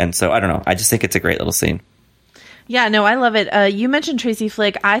to her. And so I don't know. I just think it's a great little scene. Yeah, no, I love it. You mentioned Tracy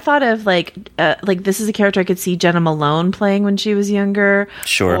Flick. I thought of like this is a character I could see Jenna Malone playing when she was younger.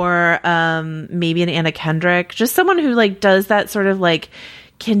 Sure. Or maybe an Anna Kendrick. Just someone who like does that sort of like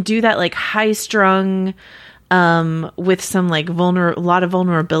can do that like high strung with some like a lot of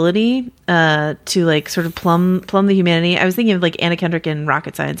vulnerability to like sort of plumb the humanity. I was thinking of like Anna Kendrick in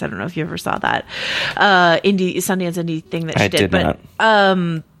Rocket Science. I don't know if you ever saw that Sundance indie thing that she did. Not.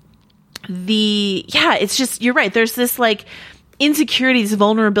 It's just, you're right. There's this like insecurity, this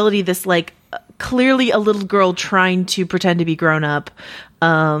vulnerability, this like clearly a little girl trying to pretend to be grown up,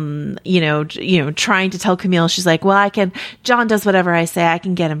 trying to tell Camille, she's like, well, John does whatever I say, I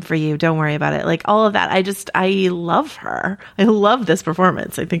can get him for you. Don't worry about it. Like all of that. I love her. I love this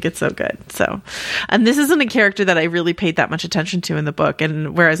performance. I think it's so good. So, and this isn't a character that I really paid that much attention to in the book.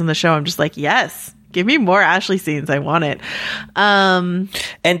 And whereas in the show, I'm just like, yes, give me more Ashley scenes. I want it. And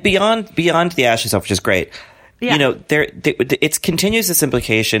beyond the Ashley stuff, which is great. Yeah. It continues this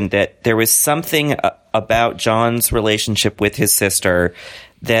implication that there was something about John's relationship with his sister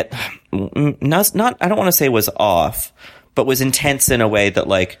that not I don't want to say was off, but was intense in a way that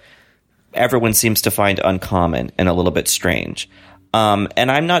like everyone seems to find uncommon and a little bit strange. And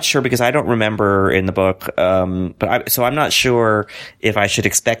I'm not sure because I don't remember in the book, so I'm not sure if I should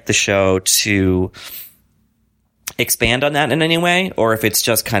expect the show to expand on that in any way, or if it's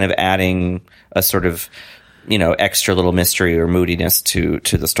just kind of adding a sort of, extra little mystery or moodiness to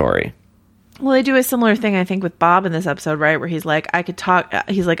the story. Well, they do a similar thing, I think, with Bob in this episode, right? Where he's like, I could talk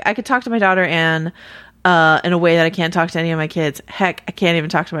to my daughter Anne in a way that I can't talk to any of my kids. Heck, I can't even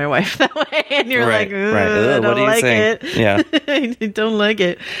talk to my wife that way. And you're right. I don't like it. Yeah. I don't like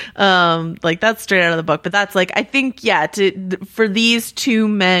it. Like that's straight out of the book. But that's like, I think, for these two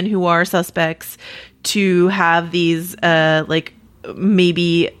men who are suspects to have these, like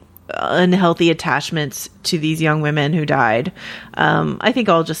maybe unhealthy attachments to these young women who died, I think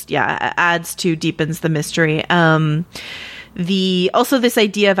all just, deepens the mystery. Also this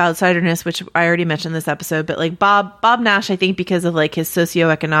idea of outsiderness, which I already mentioned in this episode, but like Bob Nash, I think because of like his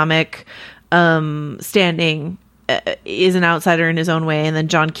socioeconomic standing, is an outsider in his own way. And then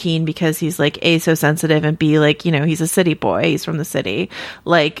John Keane, because he's like A, so sensitive, and B, like, he's a city boy, he's from the city,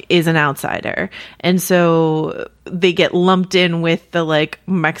 like is an outsider. And so they get lumped in with the like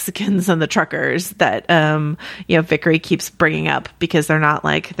Mexicans and the truckers that, Vickery keeps bringing up because they're not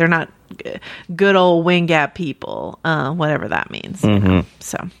good old wing gap people, whatever that means. You know?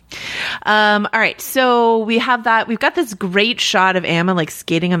 So, all right. So we've got this great shot of Amma like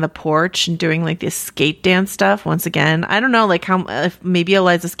skating on the porch and doing like this skate dance stuff. Once again, I don't know like if maybe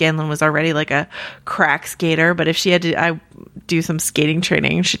Eliza Scanlon was already like a crack skater, but if she had to do some skating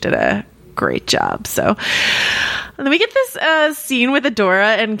training, she did a great job. So and then we get this scene with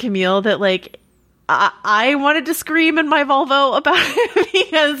Adora and Camille that like I wanted to scream in my Volvo about it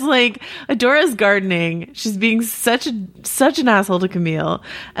because like Adora's gardening, she's being such an asshole to Camille,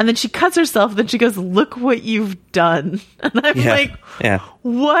 and then she cuts herself, then she goes, "Look what you've done." And I'm like,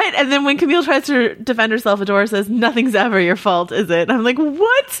 what? And then when Camille tries to defend herself, Adora says, "Nothing's ever your fault, is it?" And I'm like,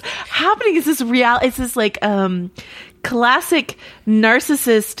 what's happening? Is this real? Is this like classic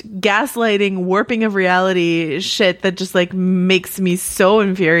narcissist gaslighting warping of reality shit that just like makes me so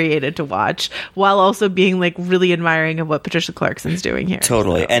infuriated to watch, while also being like really admiring of what Patricia Clarkson's doing here.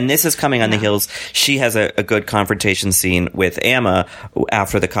 Totally. So, and this is coming on the heels. She has a good confrontation scene with Amma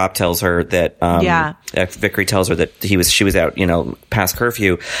after the cop tells her that Vickery tells her that she was out, past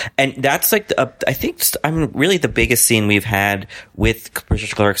curfew. And that's like I think really the biggest scene we've had with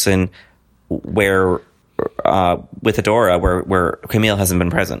Patricia Clarkson with Adora where Camille hasn't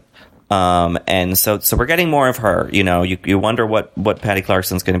been present. And so we're getting more of her, you wonder what Patty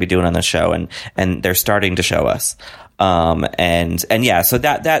Clarkson's going to be doing on the show, and they're starting to show us. So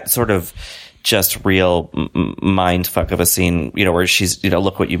that sort of just real mind fuck of a scene, where she's,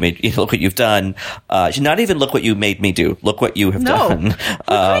 look what you made, look what you've done. Not even look what you made me do. Look what you have done. Look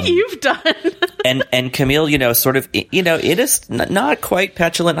what you've done. and Camille, sort of, it is not quite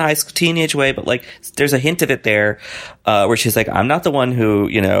petulant high school teenage way, but like there's a hint of it there, where she's like, I'm not the one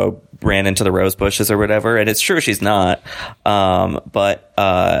who, ran into the rose bushes or whatever. And it's true, she's not. But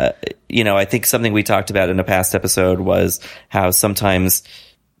I think something we talked about in a past episode was how sometimes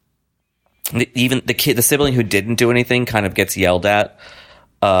even the sibling who didn't do anything kind of gets yelled at,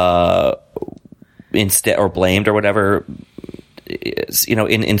 instead, or blamed or whatever,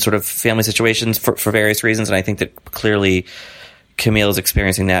 in sort of family situations for various reasons. And I think that clearly Camille is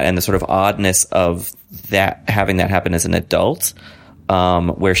experiencing that, and the sort of oddness of that, having that happen as an adult,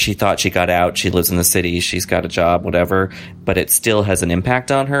 where she thought she got out, she lives in the city, she's got a job, whatever, but it still has an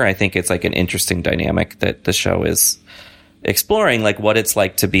impact on her. I think it's like an interesting dynamic that the show is exploring, like what it's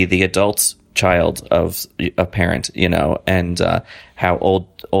like to be the adult child of a parent, and how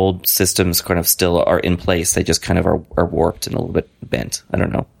old systems kind of still are in place. They just kind of are warped and a little bit bent. I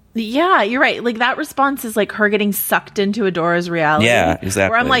don't know. Yeah, you're right. Like that response is like her getting sucked into Adora's reality. Yeah,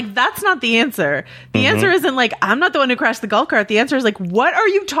 exactly. Where I'm like, that's not the answer. The answer isn't like, I'm not the one who crashed the golf cart. The answer is like, what are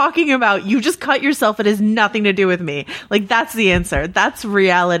you talking about? You just cut yourself. It has nothing to do with me. Like that's the answer. That's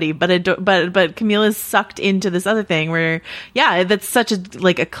reality. But Camille is sucked into this other thing where, that's such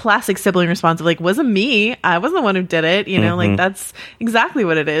a classic sibling response of like, wasn't me. I wasn't the one who did it. Like that's exactly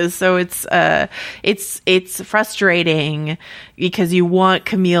what it is. So it's frustrating because you want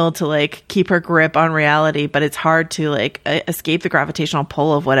Camille to like keep her grip on reality, but it's hard to like escape the gravitational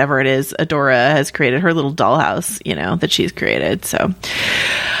pull of whatever it is Adora has created, her little dollhouse, that she's created. So,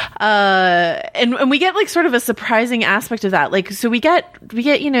 and we get like sort of a surprising aspect of that. Like, so we get,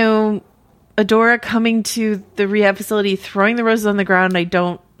 Adora coming to the rehab facility, throwing the roses on the ground. I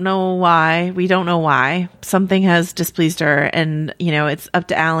don't know why. We don't know why. Something has displeased her, and it's up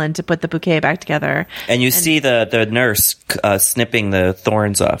to Alan to put the bouquet back together. And you see the nurse snipping the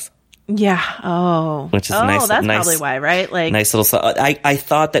thorns off. Yeah. Oh. Which is nice. That's probably why, right? Like nice little. I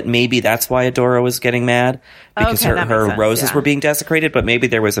thought that maybe that's why Adora was getting mad, because her roses were being desecrated, but maybe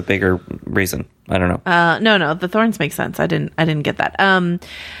there was a bigger reason. I don't know. No. The thorns make sense. I didn't get that.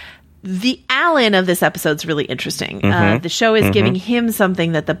 The Alan of this episode's really interesting. The show is giving him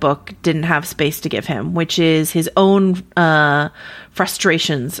something that the book didn't have space to give him, which is his own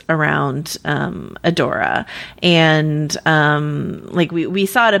frustrations around Adora. And we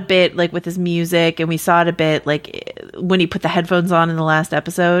saw it a bit like with his music, and we saw it a bit like when he put the headphones on in the last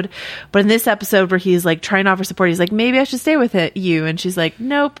episode. But in this episode where he's like trying to offer support, he's like, maybe I should stay with you. And she's like,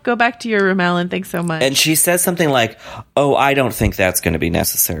 nope, go back to your room, Alan. Thanks so much. And she says something like, oh, I don't think that's going to be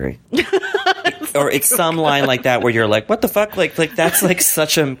necessary. Or it's some line like that where you're like, what the fuck? Like that's like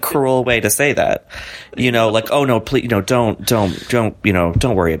such a cruel way to say that, like, oh no, please,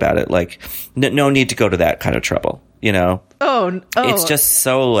 don't worry about it. Like, no need to go to that kind of trouble, Oh, it's just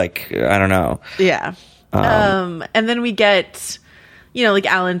so like, I don't know. Yeah. And then we get, like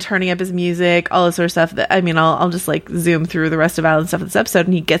Alan turning up his music, all this sort of stuff. That I'll just like zoom through the rest of Alan's stuff in this episode,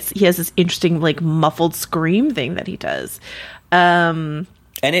 and he has this interesting like muffled scream thing that he does.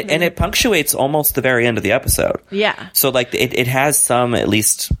 And it punctuates almost the very end of the episode. Yeah. So like it has some at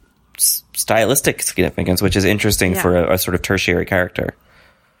least stylistic significance, which is interesting for a sort of tertiary character.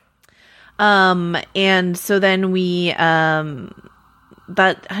 And so then we,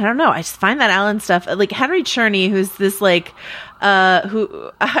 but I don't know. I just find that Alan stuff, like Henry Czerny, who's this like,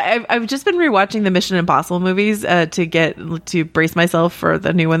 who I've just been rewatching the Mission Impossible movies to brace myself for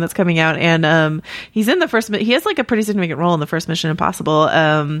the new one that's coming out, and he's in the first. He has like a pretty significant role in the first Mission Impossible,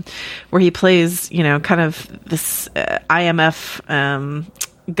 where he plays kind of this IMF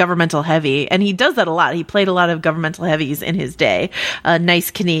governmental heavy, and he does that a lot. He played a lot of governmental heavies in his day. Nice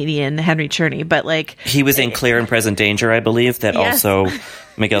Canadian Henry Czerny, but like he was in Clear and Present Danger, I believe. That also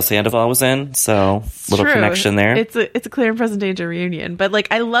Miguel Sandoval was in. So little connection there. It's a Clear and Present Danger reunion, but like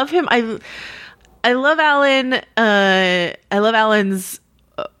I love him. I love Alan. I love Alan's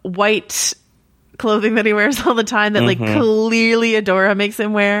white clothing that he wears all the time. That like clearly Adora makes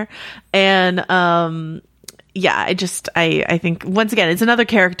him wear, and I think once again it's another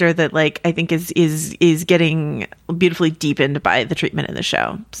character that like I think is getting beautifully deepened by the treatment in the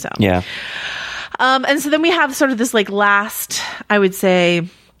show. So yeah. And so then we have sort of this like last, I would say,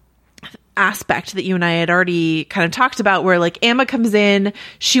 aspect that you and I had already kind of talked about, where like Amma comes in,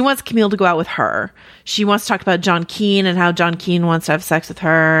 she wants Camille to go out with her. She wants to talk about John Keane and how John Keane wants to have sex with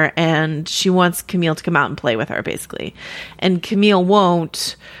her, and she wants Camille to come out and play with her, basically. And Camille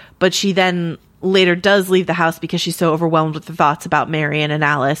won't, but she then later does leave the house because she's so overwhelmed with the thoughts about Marion and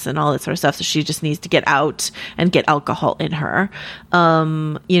Alice and all that sort of stuff. So she just needs to get out and get alcohol in her.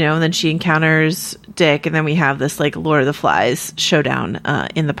 And then she encounters Dick, and then we have this like Lord of the Flies showdown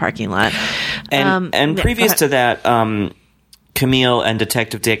in the parking lot. And previous to that, Camille and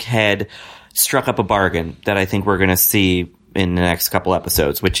Detective Dick had struck up a bargain that I think we're going to see in the next couple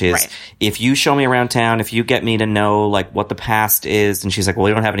episodes, which is if you show me around town, if you get me to know like what the past is. And she's like, well,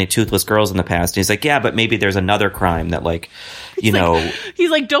 we don't have any toothless girls in the past. And he's like, yeah, but maybe there's another crime that like, he's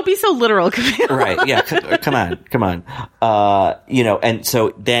like, don't be so literal, Camille. Right. Yeah. Come on. And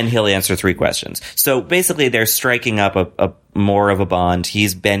so then he'll answer 3 questions. So basically they're striking up a more of a bond.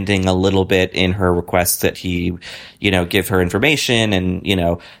 He's bending a little bit in her request that he, give her information. And,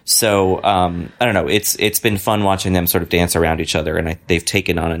 so, I don't know. It's been fun watching them sort of dance around each other, and they've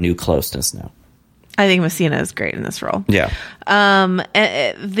taken on a new closeness now. I think Messina is great in this role. Yeah.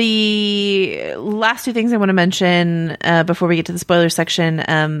 The last 2 things I want to mention before we get to the spoiler section,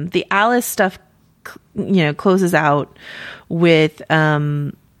 the Alice stuff, closes out with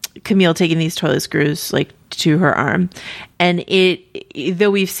Camille taking these toilet screws like to her arm, and though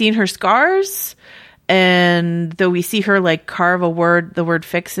we've seen her scars, and though we see her like carve the word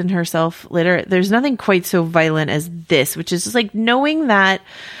fix in herself later, there's nothing quite so violent as this, which is just like knowing that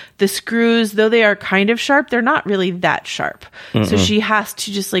the screws, though they are kind of sharp, they're not really that sharp. So she has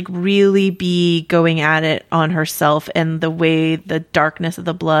to just like really be going at it on herself, and the way the darkness of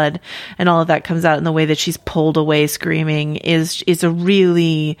the blood and all of that comes out, and the way that she's pulled away screaming is a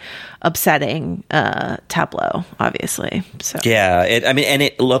really upsetting tableau, obviously. So yeah,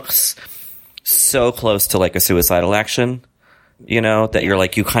 it looks so close to like a suicidal action, that you're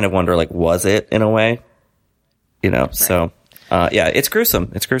like, you kind of wonder like, was it in a way, so it's gruesome.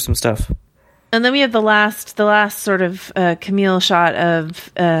 It's gruesome stuff. And then we have the last sort of Camille shot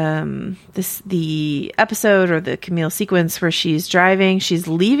of the episode, or the Camille sequence, where she's driving. She's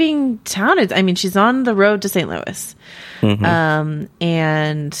leaving town. She's on the road to St. Louis.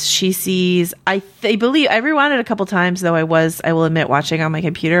 And she sees, I believe, I rewound it a couple times, though I will admit, watching on my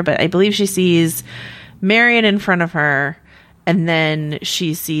computer, but I believe she sees Marion in front of her, and then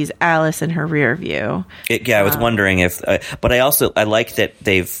she sees Alice in her rear view. I was wondering if, but I like that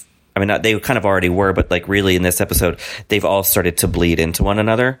they kind of already were, but like really in this episode, they've all started to bleed into one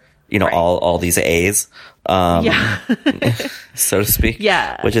another. All these A's, so to speak.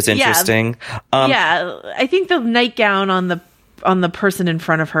 Yeah, which is interesting. I think the nightgown on the person in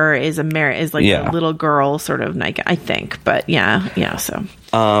front of her is a little girl sort of nightgown, I think. But so.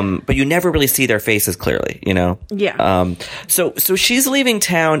 But you never really see their faces clearly, Yeah. So she's leaving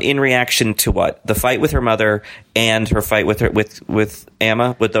town in reaction to what? The fight with her mother and her fight with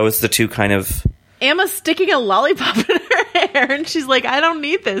Amma. With those the two kind of. Emma's sticking a lollipop in her hair, and she's like, I don't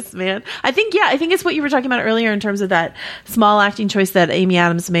need this, man. I think it's what you were talking about earlier in terms of that small acting choice that Amy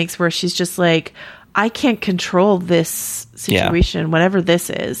Adams makes, where she's just like, I can't control this situation, whatever this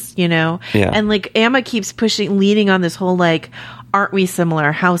is, Yeah. And like Amma keeps leaning on this whole like, aren't we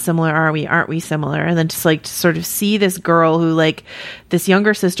similar? How similar are we? Aren't we similar? And then just like to sort of see this girl who like this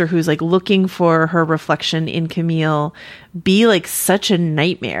younger sister who's like looking for her reflection in Camille be like such a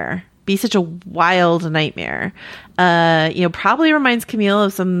nightmare. Be such a wild nightmare. Probably reminds Camille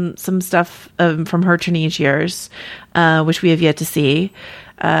of some stuff from her teenage years, which we have yet to see.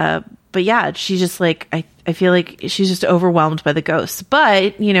 But yeah, she's just like, I feel like she's just overwhelmed by the ghosts.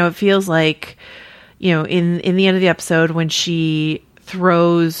 But, it feels like, in the end of the episode, when she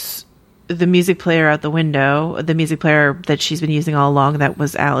throws the music player out the window, the music player that she's been using all along, that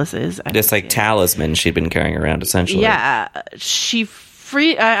was Alice's. This like talisman she'd been carrying around, essentially. Yeah,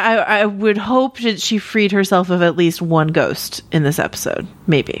 I would hope that she freed herself of at least one ghost in this episode,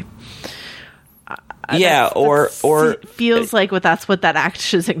 maybe. Yeah, or feels like that's what that act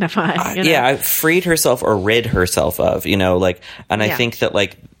should signify. Yeah, freed herself or rid herself of. I think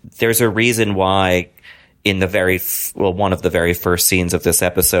that there's a reason why in the one of the very first scenes of this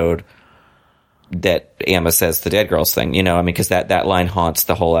episode that Amma says the dead girls thing, because that line haunts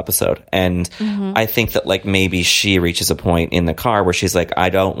the whole episode. And I think that maybe she reaches a point in the car where she's like, I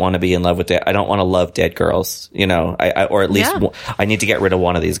don't want to be in love with I don't want to love dead girls, or at least I need to get rid of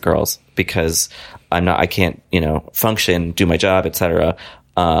one of these girls because I can't, function, do my job, etc.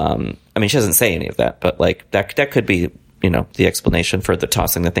 She doesn't say any of that, but that could be, the explanation for the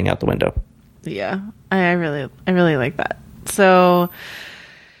tossing the thing out the window. Yeah. I really like that. So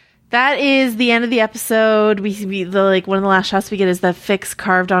that is the end of the episode. We one of the last shots we get is the fix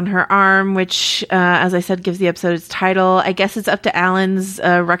carved on her arm, which, as I said, gives the episode its title. I guess it's up to Alan's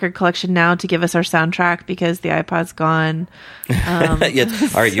record collection now to give us our soundtrack because the iPod's gone. Yeah.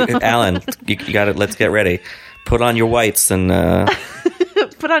 All right, Alan, you got it. Let's get ready. Put on your whites and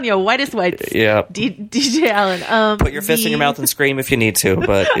put on your whitest whites. Yeah, DJ Alan. Put your fist in your mouth and scream if you need to,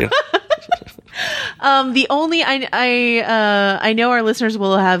 but. The only I know our listeners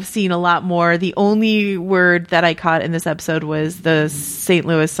will have seen a lot more. The only word that I caught in this episode was the St.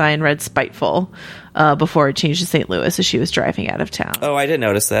 Louis sign read spiteful before it changed to St. Louis as she was driving out of town. Oh, I didn't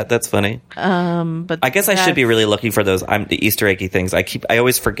notice that. That's funny. But I guess I should be really looking for those. The Easter eggy things. I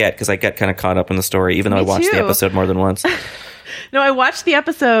always forget because I get kind of caught up in the story, even though I watched the episode more than once. No, I watched the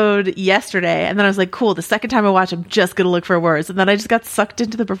episode yesterday, and then I was like, cool, the second time I watch, I'm just going to look for words. And then I just got sucked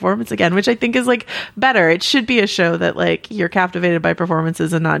into the performance again, which I think is, better. It should be a show that, you're captivated by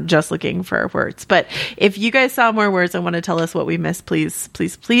performances and not just looking for words. But if you guys saw more words and want to tell us what we missed, please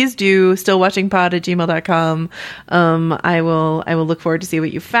do. Stillwatchingpod@gmail.com. I will look forward to see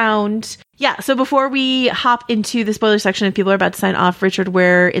what you found. Yeah, so before we hop into the spoiler section, if people are about to sign off, Richard,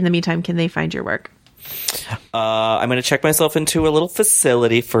 where in the meantime can they find your work? I'm going to check myself into a little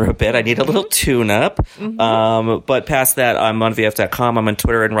facility for a bit. I need a little tune-up. But past that, I'm on VF.com. I'm on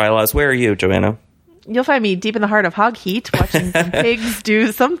Twitter and Rylaws. Where are you, Joanna? You'll find me deep in the heart of hog heat, watching some pigs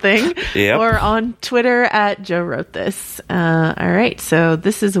do something. Yep. Or on Twitter @Joe Wrote This. All right, so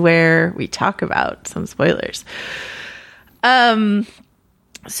this is where we talk about some spoilers.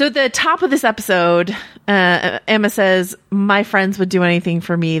 So the top of this episode, Amma says, my friends would do anything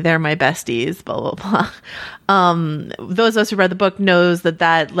for me. They're my besties, blah, blah, blah. Those of us who read the book knows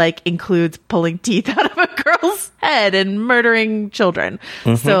that includes pulling teeth out of a girl's head and murdering children.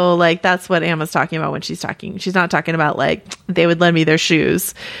 So that's what Amma's talking about when she's talking. She's not talking about they would lend me their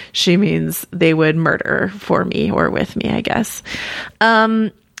shoes. She means they would murder for me or with me, I guess.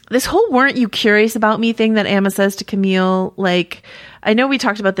 This whole weren't you curious about me thing that Amma says to Camille, I know we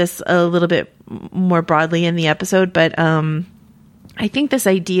talked about this a little bit more broadly in the episode, but I think this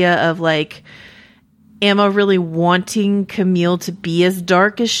idea of Amma really wanting Camille to be as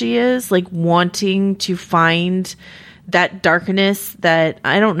dark as she is, wanting to find that darkness that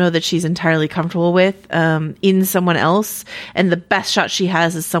I don't know that she's entirely comfortable with in someone else. And the best shot she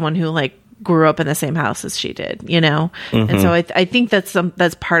has is someone who grew up in the same house as she did, And so I think that's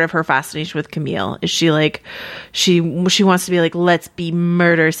part of her fascination with Camille is she wants to be let's be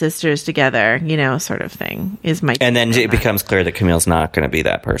murder sisters together, sort of thing is my. And then it becomes clear that Camille's not going to be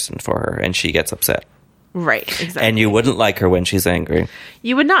that person for her, and she gets upset. Right, exactly. And you wouldn't like her when she's angry.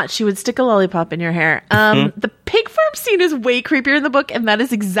 You would not. She would stick a lollipop in your hair. The pig farm scene is way creepier in the book, and that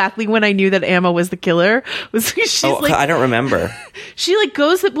is exactly when I knew that Amma was the killer. I don't remember. She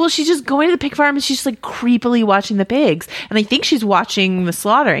she's just going to the pig farm and she's creepily watching the pigs. And I think she's watching the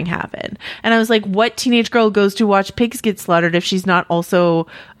slaughtering happen. And I was like, what teenage girl goes to watch pigs get slaughtered if she's not also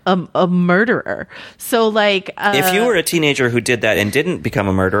a murderer? So if you were a teenager who did that and didn't become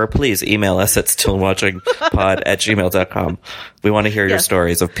a murderer, please email us at stillwatchingpod@gmail.com. We want to hear your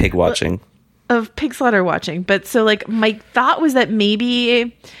stories of pig watching. Of pig slaughter watching. But so my thought was that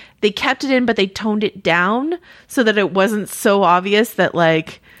maybe they kept it in, but they toned it down so that it wasn't so obvious that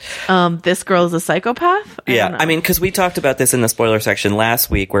like this girl is a psychopath. I mean, because we talked about this in the spoiler section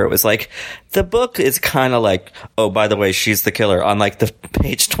last week, where it was like the book is kind of like, oh, by the way, she's the killer on like the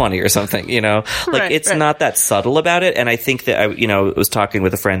page 20 or something, you know, like it's not that subtle about it. And I think that I was talking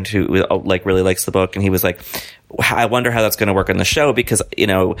with a friend who like really likes the book, and he was like, I wonder how that's going to work on the show, because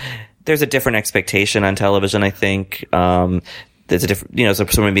there's a different expectation on television. I think there's a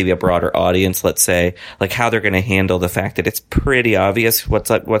different, so maybe a broader audience, let's say, like how they're going to handle the fact that it's pretty obvious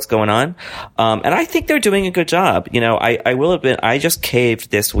what's going on. And I think they're doing a good job. I will admit, I just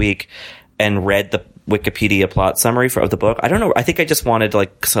caved this week and read the Wikipedia plot summary of the book. I don't know. I think I just wanted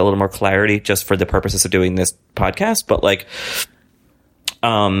like a little more clarity just for the purposes of doing this podcast. But like,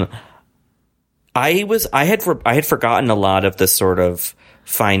 I had forgotten a lot of the sort of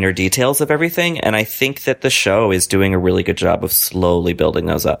finer details of everything, and I think that the show is doing a really good job of slowly building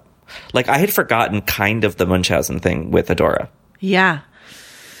those up. Like, I had forgotten kind of the Munchausen thing with Adora. Yeah,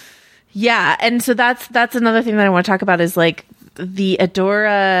 and so that's another thing that I want to talk about is like the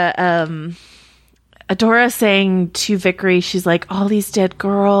Adora saying to Vickery, she's like, all these dead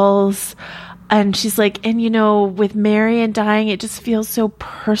girls. And she's like, and with Marion dying, it just feels so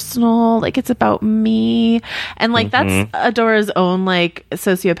personal. Like, it's about me. And like, that's Adora's own like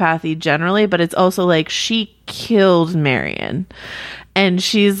sociopathy generally, but it's also like she killed Marion. And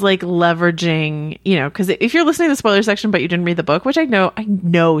she's like leveraging, because if you're listening to the spoiler section, but you didn't read the book, which I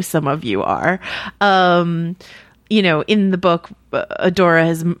know some of you are, in the book,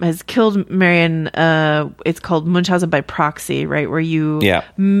 Adora has killed Marion. It's called Munchausen by proxy, right? Where you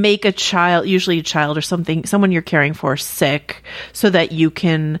make a child, usually a child or someone you're caring for, sick, so that you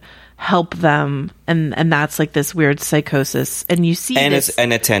can help them, and that's like this weird psychosis. And you see and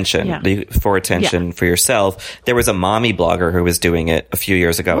attention for yourself. There was a mommy blogger who was doing it a few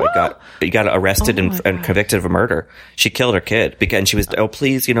years ago. It got arrested and convicted of a murder. She killed her kid and she was, oh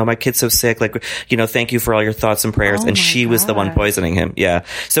please, my kid's so sick, like, thank you for all your thoughts and prayers. And she was the one poisoning him. Yeah,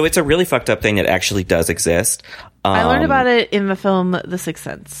 so it's a really fucked up thing that actually does exist. I learned about it in the film The Sixth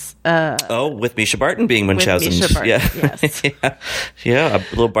Sense. With Misha Barton being Munchausen. With Misha Barton, yes. yeah, a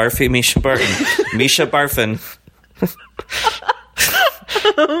little barfy Misha Barton. Misha Barfin.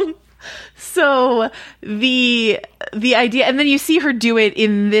 So the idea, and then you see her do it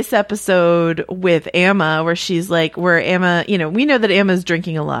in this episode with Amma, where Amma, we know that Amma's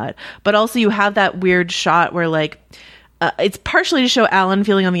drinking a lot, but also you have that weird shot where like, it's partially to show Alan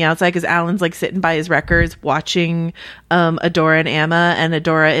feeling on the outside, because Alan's like sitting by his records watching Adora and Amma, and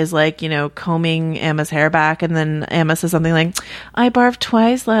Adora is like, combing Amma's hair back, and then Amma says something like, I barfed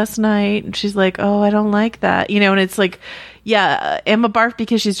twice last night, and she's like, oh, I don't like that, and it's like, Amma barfed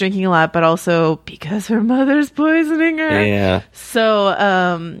because she's drinking a lot, but also because her mother's poisoning her. Yeah. So,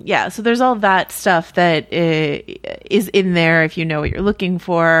 so there's all that stuff that is in there if you know what you're looking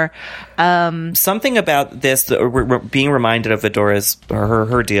for. Something about this, being reminded of Adora's,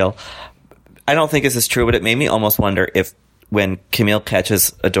 her deal, I don't think this is true, but it made me almost wonder if when Camille catches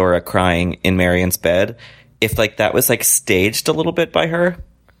Adora crying in Marion's bed, if like that was like staged a little bit by her.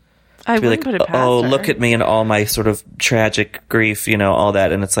 I wouldn't like, put it past oh, her. Look at me and all my sort of tragic grief, all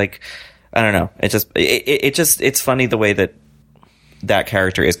that. And it's like, I don't know. It's funny the way that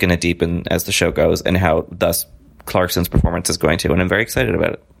character is going to deepen as the show goes, and how thus Clarkson's performance is going to. And I'm very excited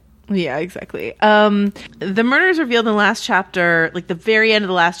about it. Yeah, exactly. The murder is revealed in the last chapter, like the very end of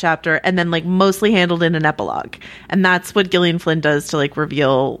the last chapter, and then like mostly handled in an epilogue. And that's what Gillian Flynn does to like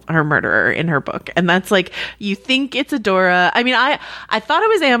reveal her murderer in her book. And that's like, you think it's Adora. I mean, I thought it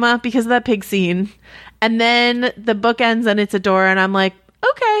was Amma because of that pig scene. And then the book ends and it's Adora, and I'm like,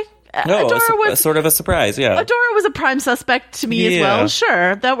 okay. No, Adora was sort of a surprise, yeah. Adora was a prime suspect to me as well.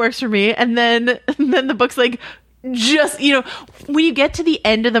 Sure, that works for me. And then the book's like, just, when you get to the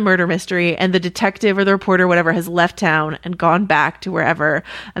end of the murder mystery and the detective or the reporter, whatever, has left town and gone back to wherever,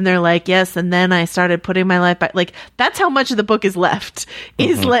 and they're like, yes, and then I started putting my life back. Like, that's how much of the book is left,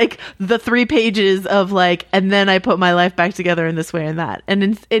 is like the 3 pages of like, and then I put my life back together in this way and that.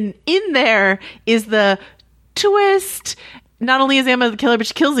 And in there is the twist. Not only is Amma the killer, but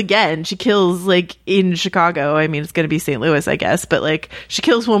she kills again. She kills like in Chicago. I mean, it's going to be St. Louis, I guess, but like she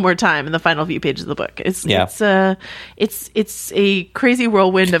kills one more time in the final few pages of the book. It's a crazy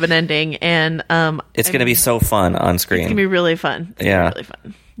whirlwind of an ending, and it's going to be so fun on screen. It's going to be really fun. It's gonna be really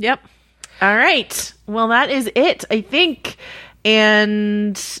fun. Yep. All right. Well, that is it, I think.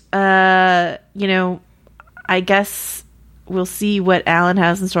 And I guess we'll see what Alan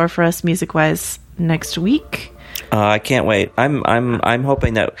has in store for us music-wise next week. I can't wait. I'm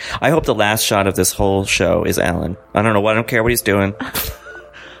hoping I hope the last shot of this whole show is Alan. I don't care what he's doing.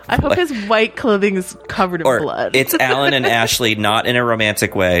 I hope his white clothing is covered in blood. It's Alan and Ashley, not in a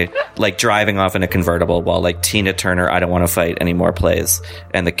romantic way, like driving off in a convertible while like Tina Turner, I Don't Want to Fight Anymore plays,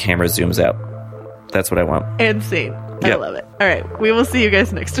 and the camera zooms out. That's what I want. And scene. I love it. All right. We will see you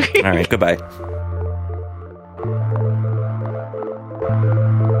guys next week. All right. Goodbye.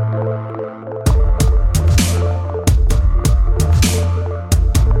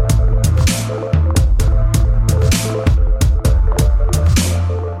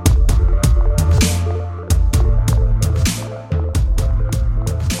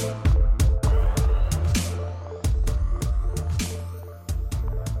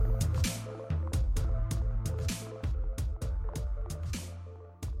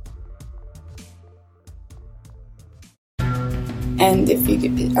 And if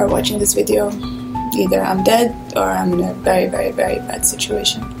you are watching this video, either I'm dead or I'm in a very, very, very bad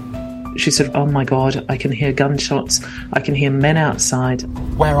situation. She said, oh my God, I can hear gunshots. I can hear men outside.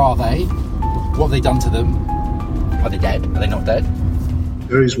 Where are they? What have they done to them? Are they dead? Are they not dead?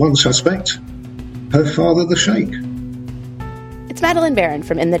 There is one suspect, her father, the Sheikh. It's Madeline Barron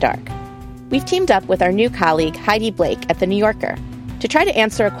from In the Dark. We've teamed up with our new colleague Heidi Blake at The New Yorker to try to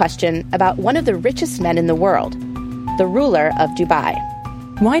answer a question about one of the richest men in the world, the ruler of Dubai.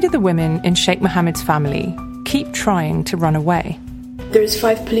 Why do the women in Sheikh Mohammed's family keep trying to run away? There's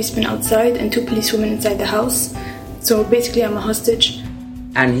 5 policemen outside and 2 policewomen inside the house. So basically I'm a hostage.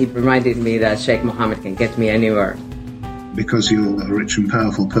 And he reminded me that Sheikh Mohammed can get me anywhere. Because you're a rich and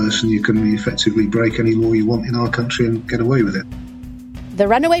powerful person, you can effectively break any law you want in our country and get away with it. The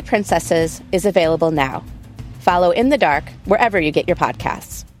Runaway Princesses is available now. Follow In the Dark wherever you get your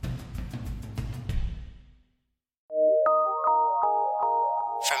podcasts.